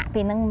លំបាក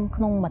ពេលហ្នឹង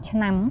ក្នុងមួយឆ្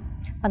នាំ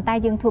ប៉ុន្តែ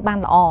យើងធ្វើបាន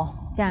ល្អ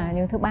ចា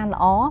យើងធ្វើបាន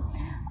ល្អ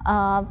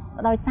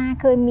ដោយសារ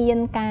ឃើញមាន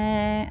កា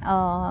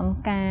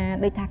រ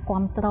ដូចថាគ្រ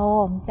ប់គ្រ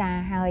ងចា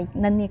ហើយ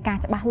និន្នាការ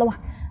ច្បាស់លាស់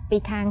ពី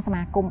ខាងស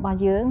មាគមរបស់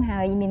យើងហើ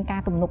យមានកា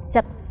រទំនុក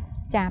ចិត្ត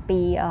ចាពី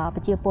ប្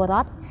រជាពលរ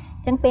ដ្ឋ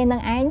អញ្ចឹងពេលហ្នឹ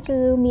ងឯងគឺ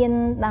មាន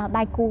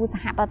ដៃគូស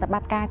ហប្រតិប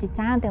ត្តិការជា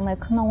ច្រើនទាំងនៅ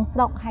ក្នុងស្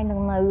រុកហើយនិង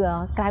នៅ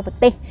ក្រៅប្រ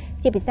ទេស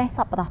ជាពិសេសស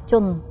ប្បុរសជ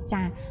ន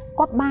ចា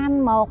គាត់បាន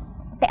មក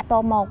តាក់ទ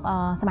ងមក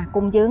សមាគ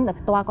មយើងដែល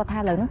ផ្ទាល់គាត់ថា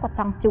ឥឡូវហ្នឹងគាត់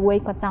ចង់ជួយ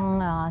គាត់ចង់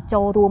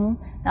ចូលរួម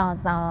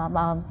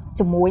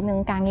ជាមួយនឹង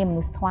ការងារម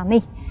នុស្សធម៌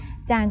នេះ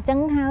ចាអញ្ចឹង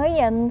ហើយ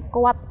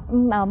គាត់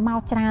មក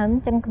ច្រើនអ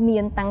ញ្ចឹងមា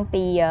នតាំង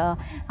ពី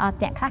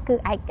អ្នកខ្លះគឺ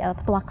ឯក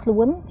ផ្ទាល់ខ្លួ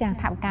នចា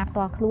ថវិកាផ្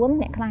ទាល់ខ្លួន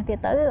អ្នកខ្លះទៀត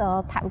ទៅ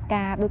ថវិ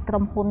កាដូចក្រុ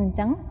មហ៊ុនអញ្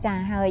ចឹងចា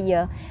ហើយ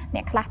អ្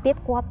នកខ្លះទៀត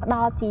គាត់ផ្ដ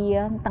ល់ជា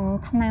ទាំង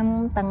ថ្នាំ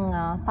ទាំង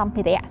សម្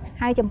ភារៈ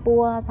ហើយចំពោះ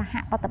សហ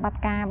ប្រតិបត្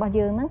តិការរបស់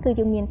យើងហ្នឹងគឺ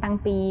យើងមានតាំង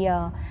ពី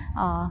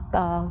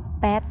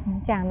ពេទ្យ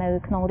ចានៅ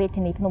ក្នុងរាជ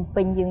ធានីភ្នំ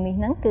ពេញយើងនេះ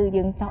ហ្នឹងគឺ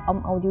យើងចុះ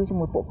MOU ជា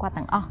មួយពួកគាត់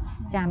ទាំងអស់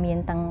ចាមាន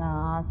ទាំង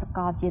សាក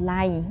លវិទ្យា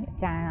ល័យ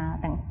ចា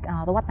ទាំង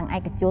រដ្ឋទាំងឯ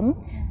កជន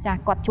ចា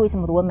គាត់ជួយស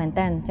ម្រួលមែន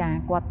តើចា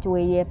គាត់ជួ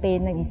យពេល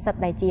និស្សិត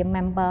ដែលជា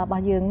member រប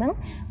ស់យើងហ្នឹង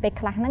ពេល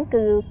ខ្លះហ្នឹង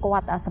គឺគា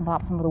ត់សម្រ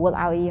បសម្រួល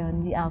ឲ្យ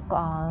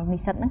និ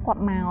ស្សិតហ្នឹងគា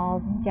ត់មក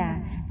ចា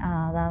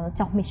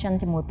ចុះ mission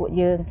ជាមួយពួក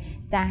យើង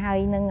ចាហើយ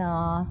នឹង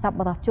សប្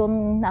បុរសជន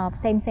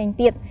ផ្សេង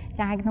ទៀត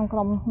ចាហើយក្នុងក្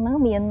រុមហ្នឹង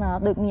មាន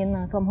ដូចមាន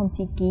ក្រុមហ៊ុន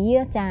ជីគី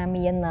ចា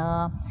មា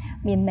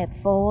ន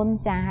Medphone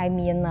ចាហើយ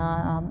មាន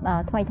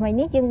ថ្មី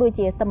នេះយើងដូច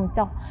ជាទៅ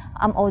ចុះ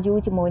MOU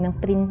ជាមួយនឹង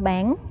Print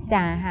Bank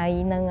ចាហើយ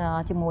នឹង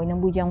ជាមួយនឹង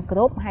Buyong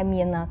Group ហើយ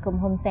មានក្រុម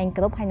ហ៊ុន Sen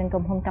Group ហើយនឹងក្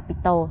រុមហ៊ុន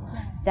Capital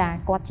ចា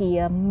គាត់ជា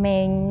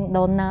main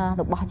donor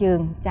របស់យើង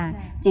ចា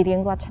ជារៀង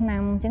រាល់ឆ្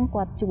នាំអញ្ចឹង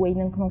គាត់ជួយ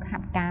នឹងក្នុងថ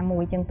វិកាមួ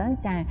យអញ្ចឹងទៅ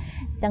ចា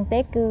អញ្ចឹងទេ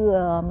គឺ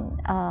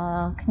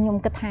ខ្ញុំ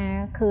គិតថា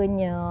ឃើញ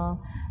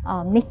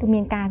នេះគឺមា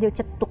នការយក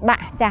ចិត្តទុកដា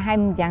ក់ចាហើយ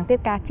ម្យ៉ាងទៀត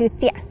ការជឿ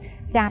ជាក់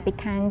ចាពី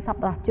ខាងស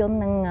ប្បុរសជន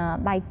និង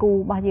ដៃគូរ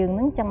បស់យើងហ្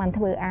នឹងចឹងបាន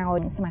ធ្វើឲ្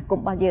យសមាគម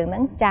របស់យើងហ្នឹ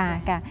ង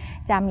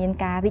ចាមាន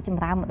ការរីកច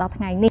ម្រើនមកដល់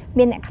ថ្ងៃនេះ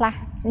មានអ្នកខ្លះ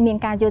មាន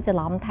ការយល់ច្រ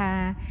ឡំថា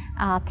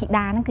ធី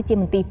តាហ្នឹងគឺជា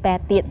មន្ទីរពេ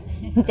ទ្យទៀត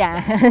ចា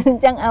អ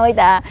ញ្ចឹងឲ្យ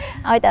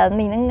តែ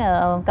នេះហ្នឹង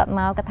គាត់ម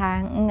កគាត់ថា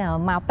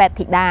មកពេទ្យ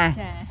ធីតា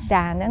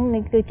ចាហ្នឹង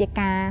នេះគឺជា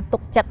ការទុ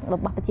កចិត្តរ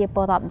បស់ប្រជាព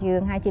លរដ្ឋយើ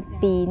ងហើយជា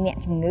ពីអ្នក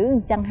ជំងឺអ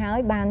ញ្ចឹងហើយ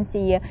បាន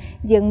ជា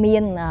យើងមា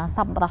នស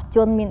ប្បុរសជ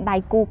នមានដៃ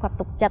គូគាត់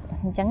ទុកចិត្ត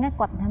អញ្ចឹង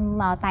គាត់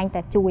តែង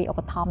តែជួយឧប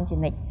ត្ថម្ភជា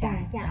និច្ច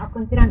ចាអរគុ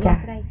ណច្រើន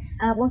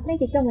បងស្រី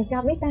ជាចុងបញ្ច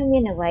ប់នេះតើមា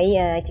នអ្វី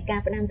ជាការ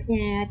ផ្ដាំផ្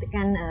ញើទៅ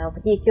កាន់ប្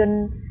រជាជន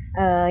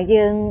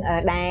យើង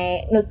ដែល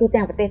នៅទូ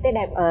ទាំងប្រទេសទេ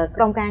ដែល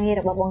ក្រុមការងារ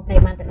របស់បងស្រី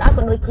បានទៅដល់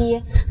ក៏ដូចជា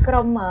ក្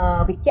រុម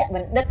វិជ្ជប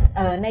ណ្ឌិត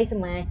នៃស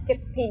មាជិក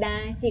ធីតា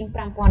ជាង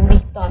 5000 នេះ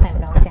តតែ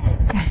ម្ដងចា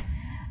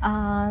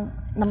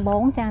ដំបូ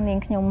ងចានាង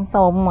ខ្ញុំ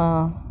សូម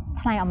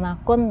ថ្លែងអំណរ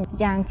គុណ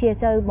យ៉ាងជ្រាល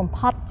ជ្រៅបំ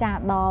ផុតចា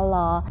ដល់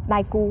ដៃ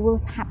គូ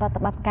សហប្រតិ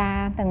បត្តិការ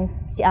ទាំង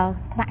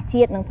ថ្នាក់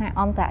ជាតិនិងថ្នាក់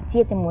អន្តរជា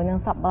តិជាមួយនឹង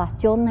សប្បុរស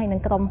ជនហើយនឹ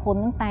ងក្រុមហ៊ុន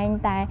នឹងតែង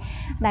តែ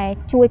ដែល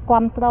ជួយគ្រ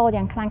ប់គ្រង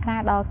យ៉ាងខ្លាំងក្លា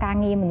ដល់ការ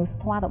ងារមនុស្ស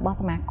ធម៌របស់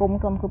សមាគម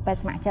ក្រុមគ្រូពេទ្យ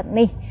ស្ម័គ្រចិត្ត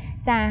នេះ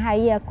ចាហើ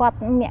យគាត់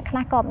អ្នកខ្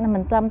លះក៏មិ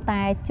នត្រឹម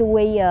តែជួ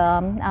យ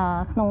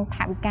ក្នុងថ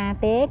វិកា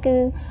ទេគឺ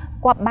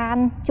គាត់បាន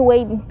ជួយ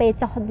ពេល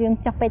ចុះយើង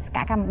ចុះពេទ្យសក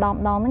កម្មម្ដង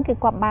ហ្នឹងគឺ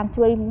គាត់បាន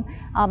ជួយ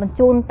បញ្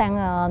ជូនទាំង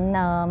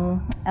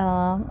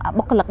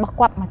បុគ្គលិករបស់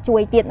គាត់មកជួ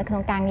យទៀតនៅក្នុ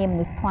ងការងារម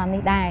នុស្សធម៌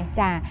នេះដែរ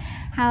ចា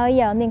ហើ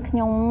យនាងខ្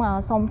ញុំ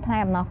សូមថ្លែ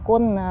ងអំណរគុ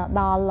ណ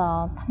ដល់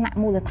ថ្នាក់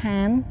មូលដ្ឋា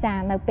នចា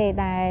នៅពេល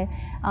ដែល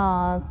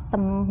ស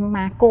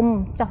មាគម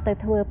ចុះទៅ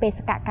ធ្វើបេស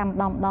កកម្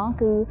មម្ដង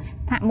គឺ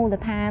ថ្នាក់មូល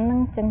ដ្ឋាននឹង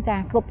ចឹងចា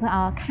គ្រប់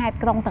ខេត្ត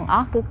ក្រុងទាំងអ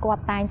ស់គឺគា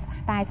ត់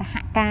តែសហ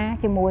ការ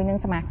ជាមួយនឹង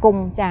សមាគម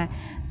ចា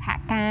សហ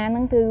ការហ្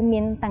នឹងគឺមា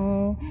នទាំង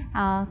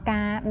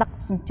ការដឹក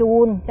ជញ្ជូ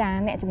នចា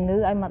អ្នកជំងឺ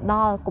ឲ្យមកដ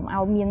ល់កុំឲ្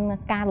យមាន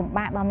ការលំ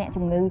បាកដល់អ្នក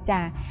ជំងឺ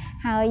ចា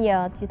ហើយ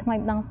ជាថ្មី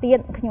ម្ដងទៀត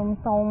ខ្ញុំ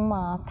សូម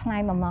ថ្លែ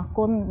ងអំណរ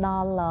គុណដ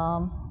ល់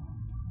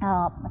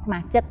សមា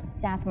ជិក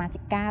ចាសមាជិ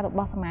ការប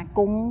ស់សមាគ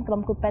មក្រុ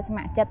មគ្រូពេទ្យស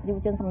មាជិកយុវ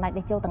ជនសម្ដេច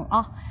តេជោទាំងអ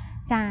ស់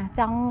ចា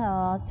ចង់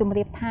ជម្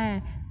រាបថា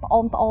ប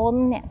ងប្អូន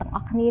អ្នកទាំងអ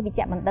ស់គ្នាវិជ្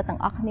ជបណ្ឌិតទាំ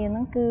ងអស់គ្នាហ្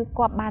នឹងគឺ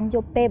គាត់បានយ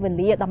កពេលវេ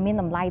លាដ៏មាន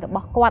តម្លៃរប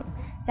ស់គាត់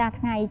ចា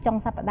ថ្ងៃចុង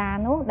សប្តាហ៍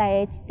នោះដែល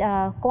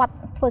គាត់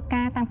ធ្វើ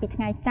ការតាំងពី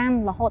ថ្ងៃច័ន្ទ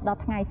រហូតដ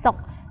ល់ថ្ងៃសុក្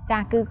រចា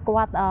គឺ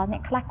គាត់អ្ន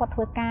កខ្លះគាត់ធ្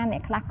វើការអ្ន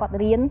កខ្លះគាត់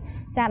រៀន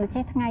ចាដូច្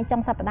នេះថ្ងៃចុ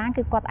ងសប្តាហ៍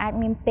គឺគាត់អាច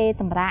មានពេល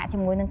សម្រាកជា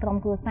មួយនឹងក្រុម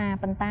គ្រួសារ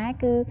ប៉ុន្តែ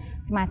គឺ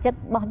សមាជិករ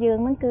បស់យើង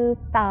ហ្នឹងគឺ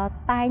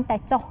តែងតែ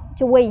ចុះ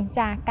ជួយ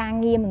ចាការ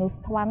ងារមនុស្ស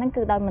ធម៌ហ្នឹង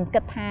គឺដោយមិនគិ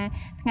តថា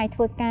ថ្ងៃធ្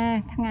វើការ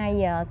ថ្ងៃ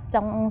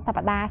ចុងស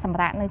ប្តាហ៍សម្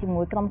រាកនៅជា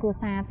មួយក្រុមគ្រួ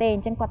សារទេអ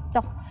ញ្ចឹងគាត់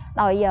ចុះ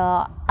ដោយ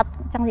អត់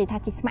ចង់និយាយថា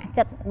ជាស្ម័គ្រ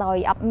ចិត្តដោយ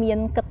អត់មាន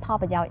គិតផល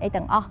ប្រយោជន៍អី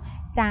ទាំងអស់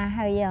ចា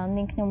ហើយ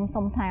នាងខ្ញុំ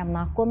សូមថ្លែងអំណ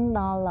រគុណ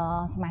ដល់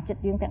សមាជិក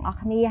យើងទាំងអស់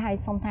គ្នាហើយ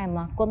សូមថ្លែងអំ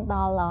ណរគុណដ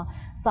ល់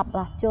សប្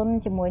បុរសជន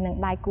ជាមួយនឹង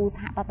ដៃគូស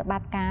ហប្រតិប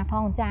ត្តិការផ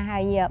ងចាហើ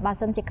យបើ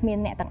សិនជាគ្មាន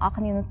អ្នកទាំងអស់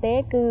គ្នានោះទេ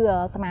គឺ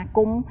សមាគ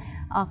ម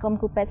ក្រុម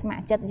គ្រូពេទ្យសមា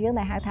ជិកយើង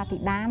ដែលហៅថាធី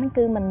តាហ្នឹង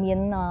គឺมันមាន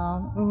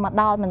មក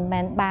ដល់មិនមែ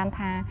នបាន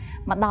ថា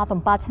មកដល់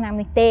7ឆ្នាំ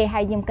នេះទេហើ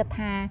យខ្ញុំគិត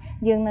ថា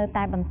យើងនៅ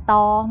តែបន្ត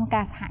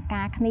ការសហ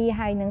ការគ្នា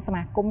ហើយនឹងស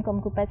មាគមក្រុម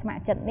គ្រូពេទ្យសមា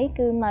ជិកនេះ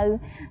គឺនៅ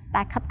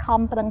តែខិតខំ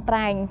ប្រឹងប្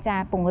រែងចា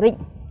ពង្រីក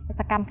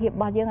សកម្មភាពរ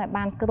បស់យើងឲ្យ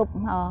បានគ្រប់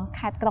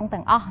ខេត្តក្រុង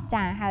ទាំងអស់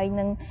ចាហើយ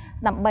នឹង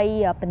ដើម្បី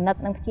ពិនិត្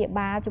យនិងព្យា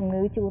បាលជំ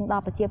ងឺជូនដ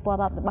ល់ប្រជាពល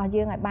រដ្ឋរបស់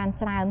យើងឲ្យបាន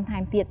ច្រើនថែ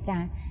មទៀតចា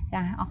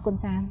អរគុណ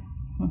ចា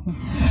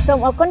សូម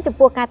អរគុណចំ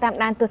ពោះការតាម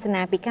ដានទស្ស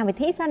នាពីកម្មវិ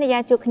ធីសន្យា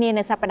ជួបគ្នា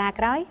នៅសប្តាហ៍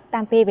ក្រោយតា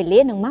មពេលវេលា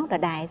និងម៉ោងដ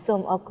ដែលសូ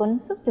មអរគុណ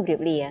សូមជម្រា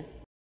បលា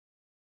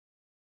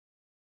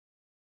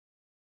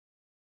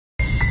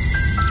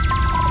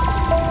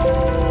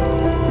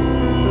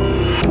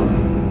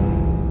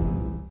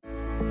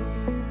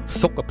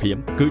សុខភាព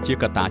គឺជា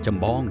កត្តាច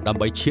ម្បងដើម្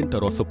បីឈានទៅ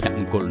រកសុភម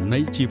ង្គលនៃ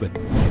ជីវិត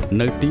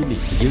នៅទី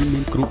នេះយើងមា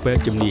នគ្រូពេទ្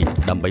យជំនាញ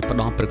ដើម្បីផ្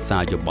ដល់ប្រឹក្សា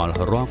យោបល់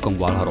រាល់កង្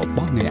វល់រប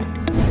ស់អ្នក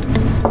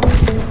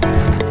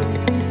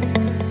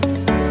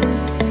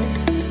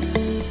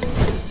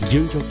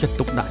យើងយកចិត្ត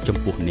ទុកដាក់ចំ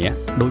ពោះអ្នក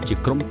ដូចជា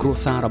ក្រុមគ្រួ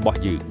សាររបស់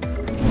យើង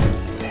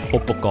ឧ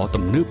បករណ៍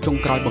ទំនើបចុង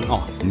ក្រោយបង្អ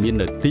ស់មាន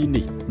នៅទី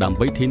នេះដើម្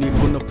បីធានា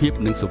គុណភាព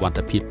និងសុវត្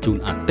ថិភាពជូន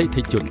អតិ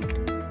ថិជន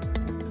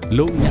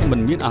លោកអ្នកមិន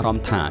មានអារម្ម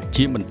ណ៍ថា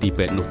ជាមន្ទីរ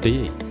ពេទ្យនោះទេ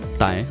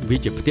តែវា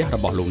ជាផ្ទះរ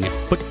បស់លោកអ្នក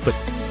ពិត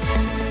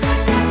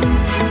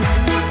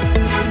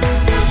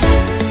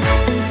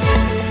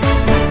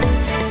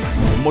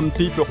មន្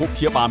ទីរពហុព្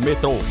យាបាលមេ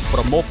ត្រូប្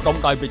រមូលផ្ដុំ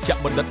ដោយវេជ្ជ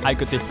បណ្ឌិតឯ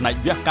កទេសផ្នែក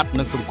វះកាត់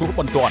និងសង្គ្រោះ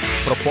បន្ទាន់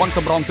ប្រព័ន្ធក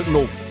ម្រងទឹក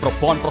នោមប្រ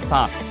ព័ន្ធប្រ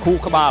សាទខួរ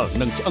ក្បាល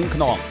និងឆ្អឹងខ្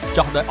នង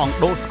ចោះដោយអង្គ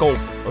ដូស្កូប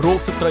រោគ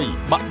ស្ត្រី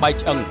បាក់បែក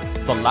ឆ្អឹង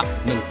សន្លាក់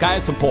និងកែ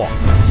សម្ផស្ស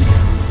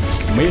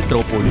មេត្រូ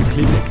ប៉ូលីគ្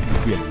លីនិក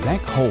Feel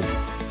like home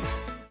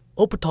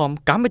ឧបត្ថម្ភ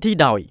កម្មវិធី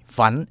ដោយ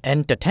Fun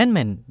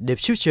Entertainment The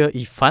Future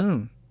is Fun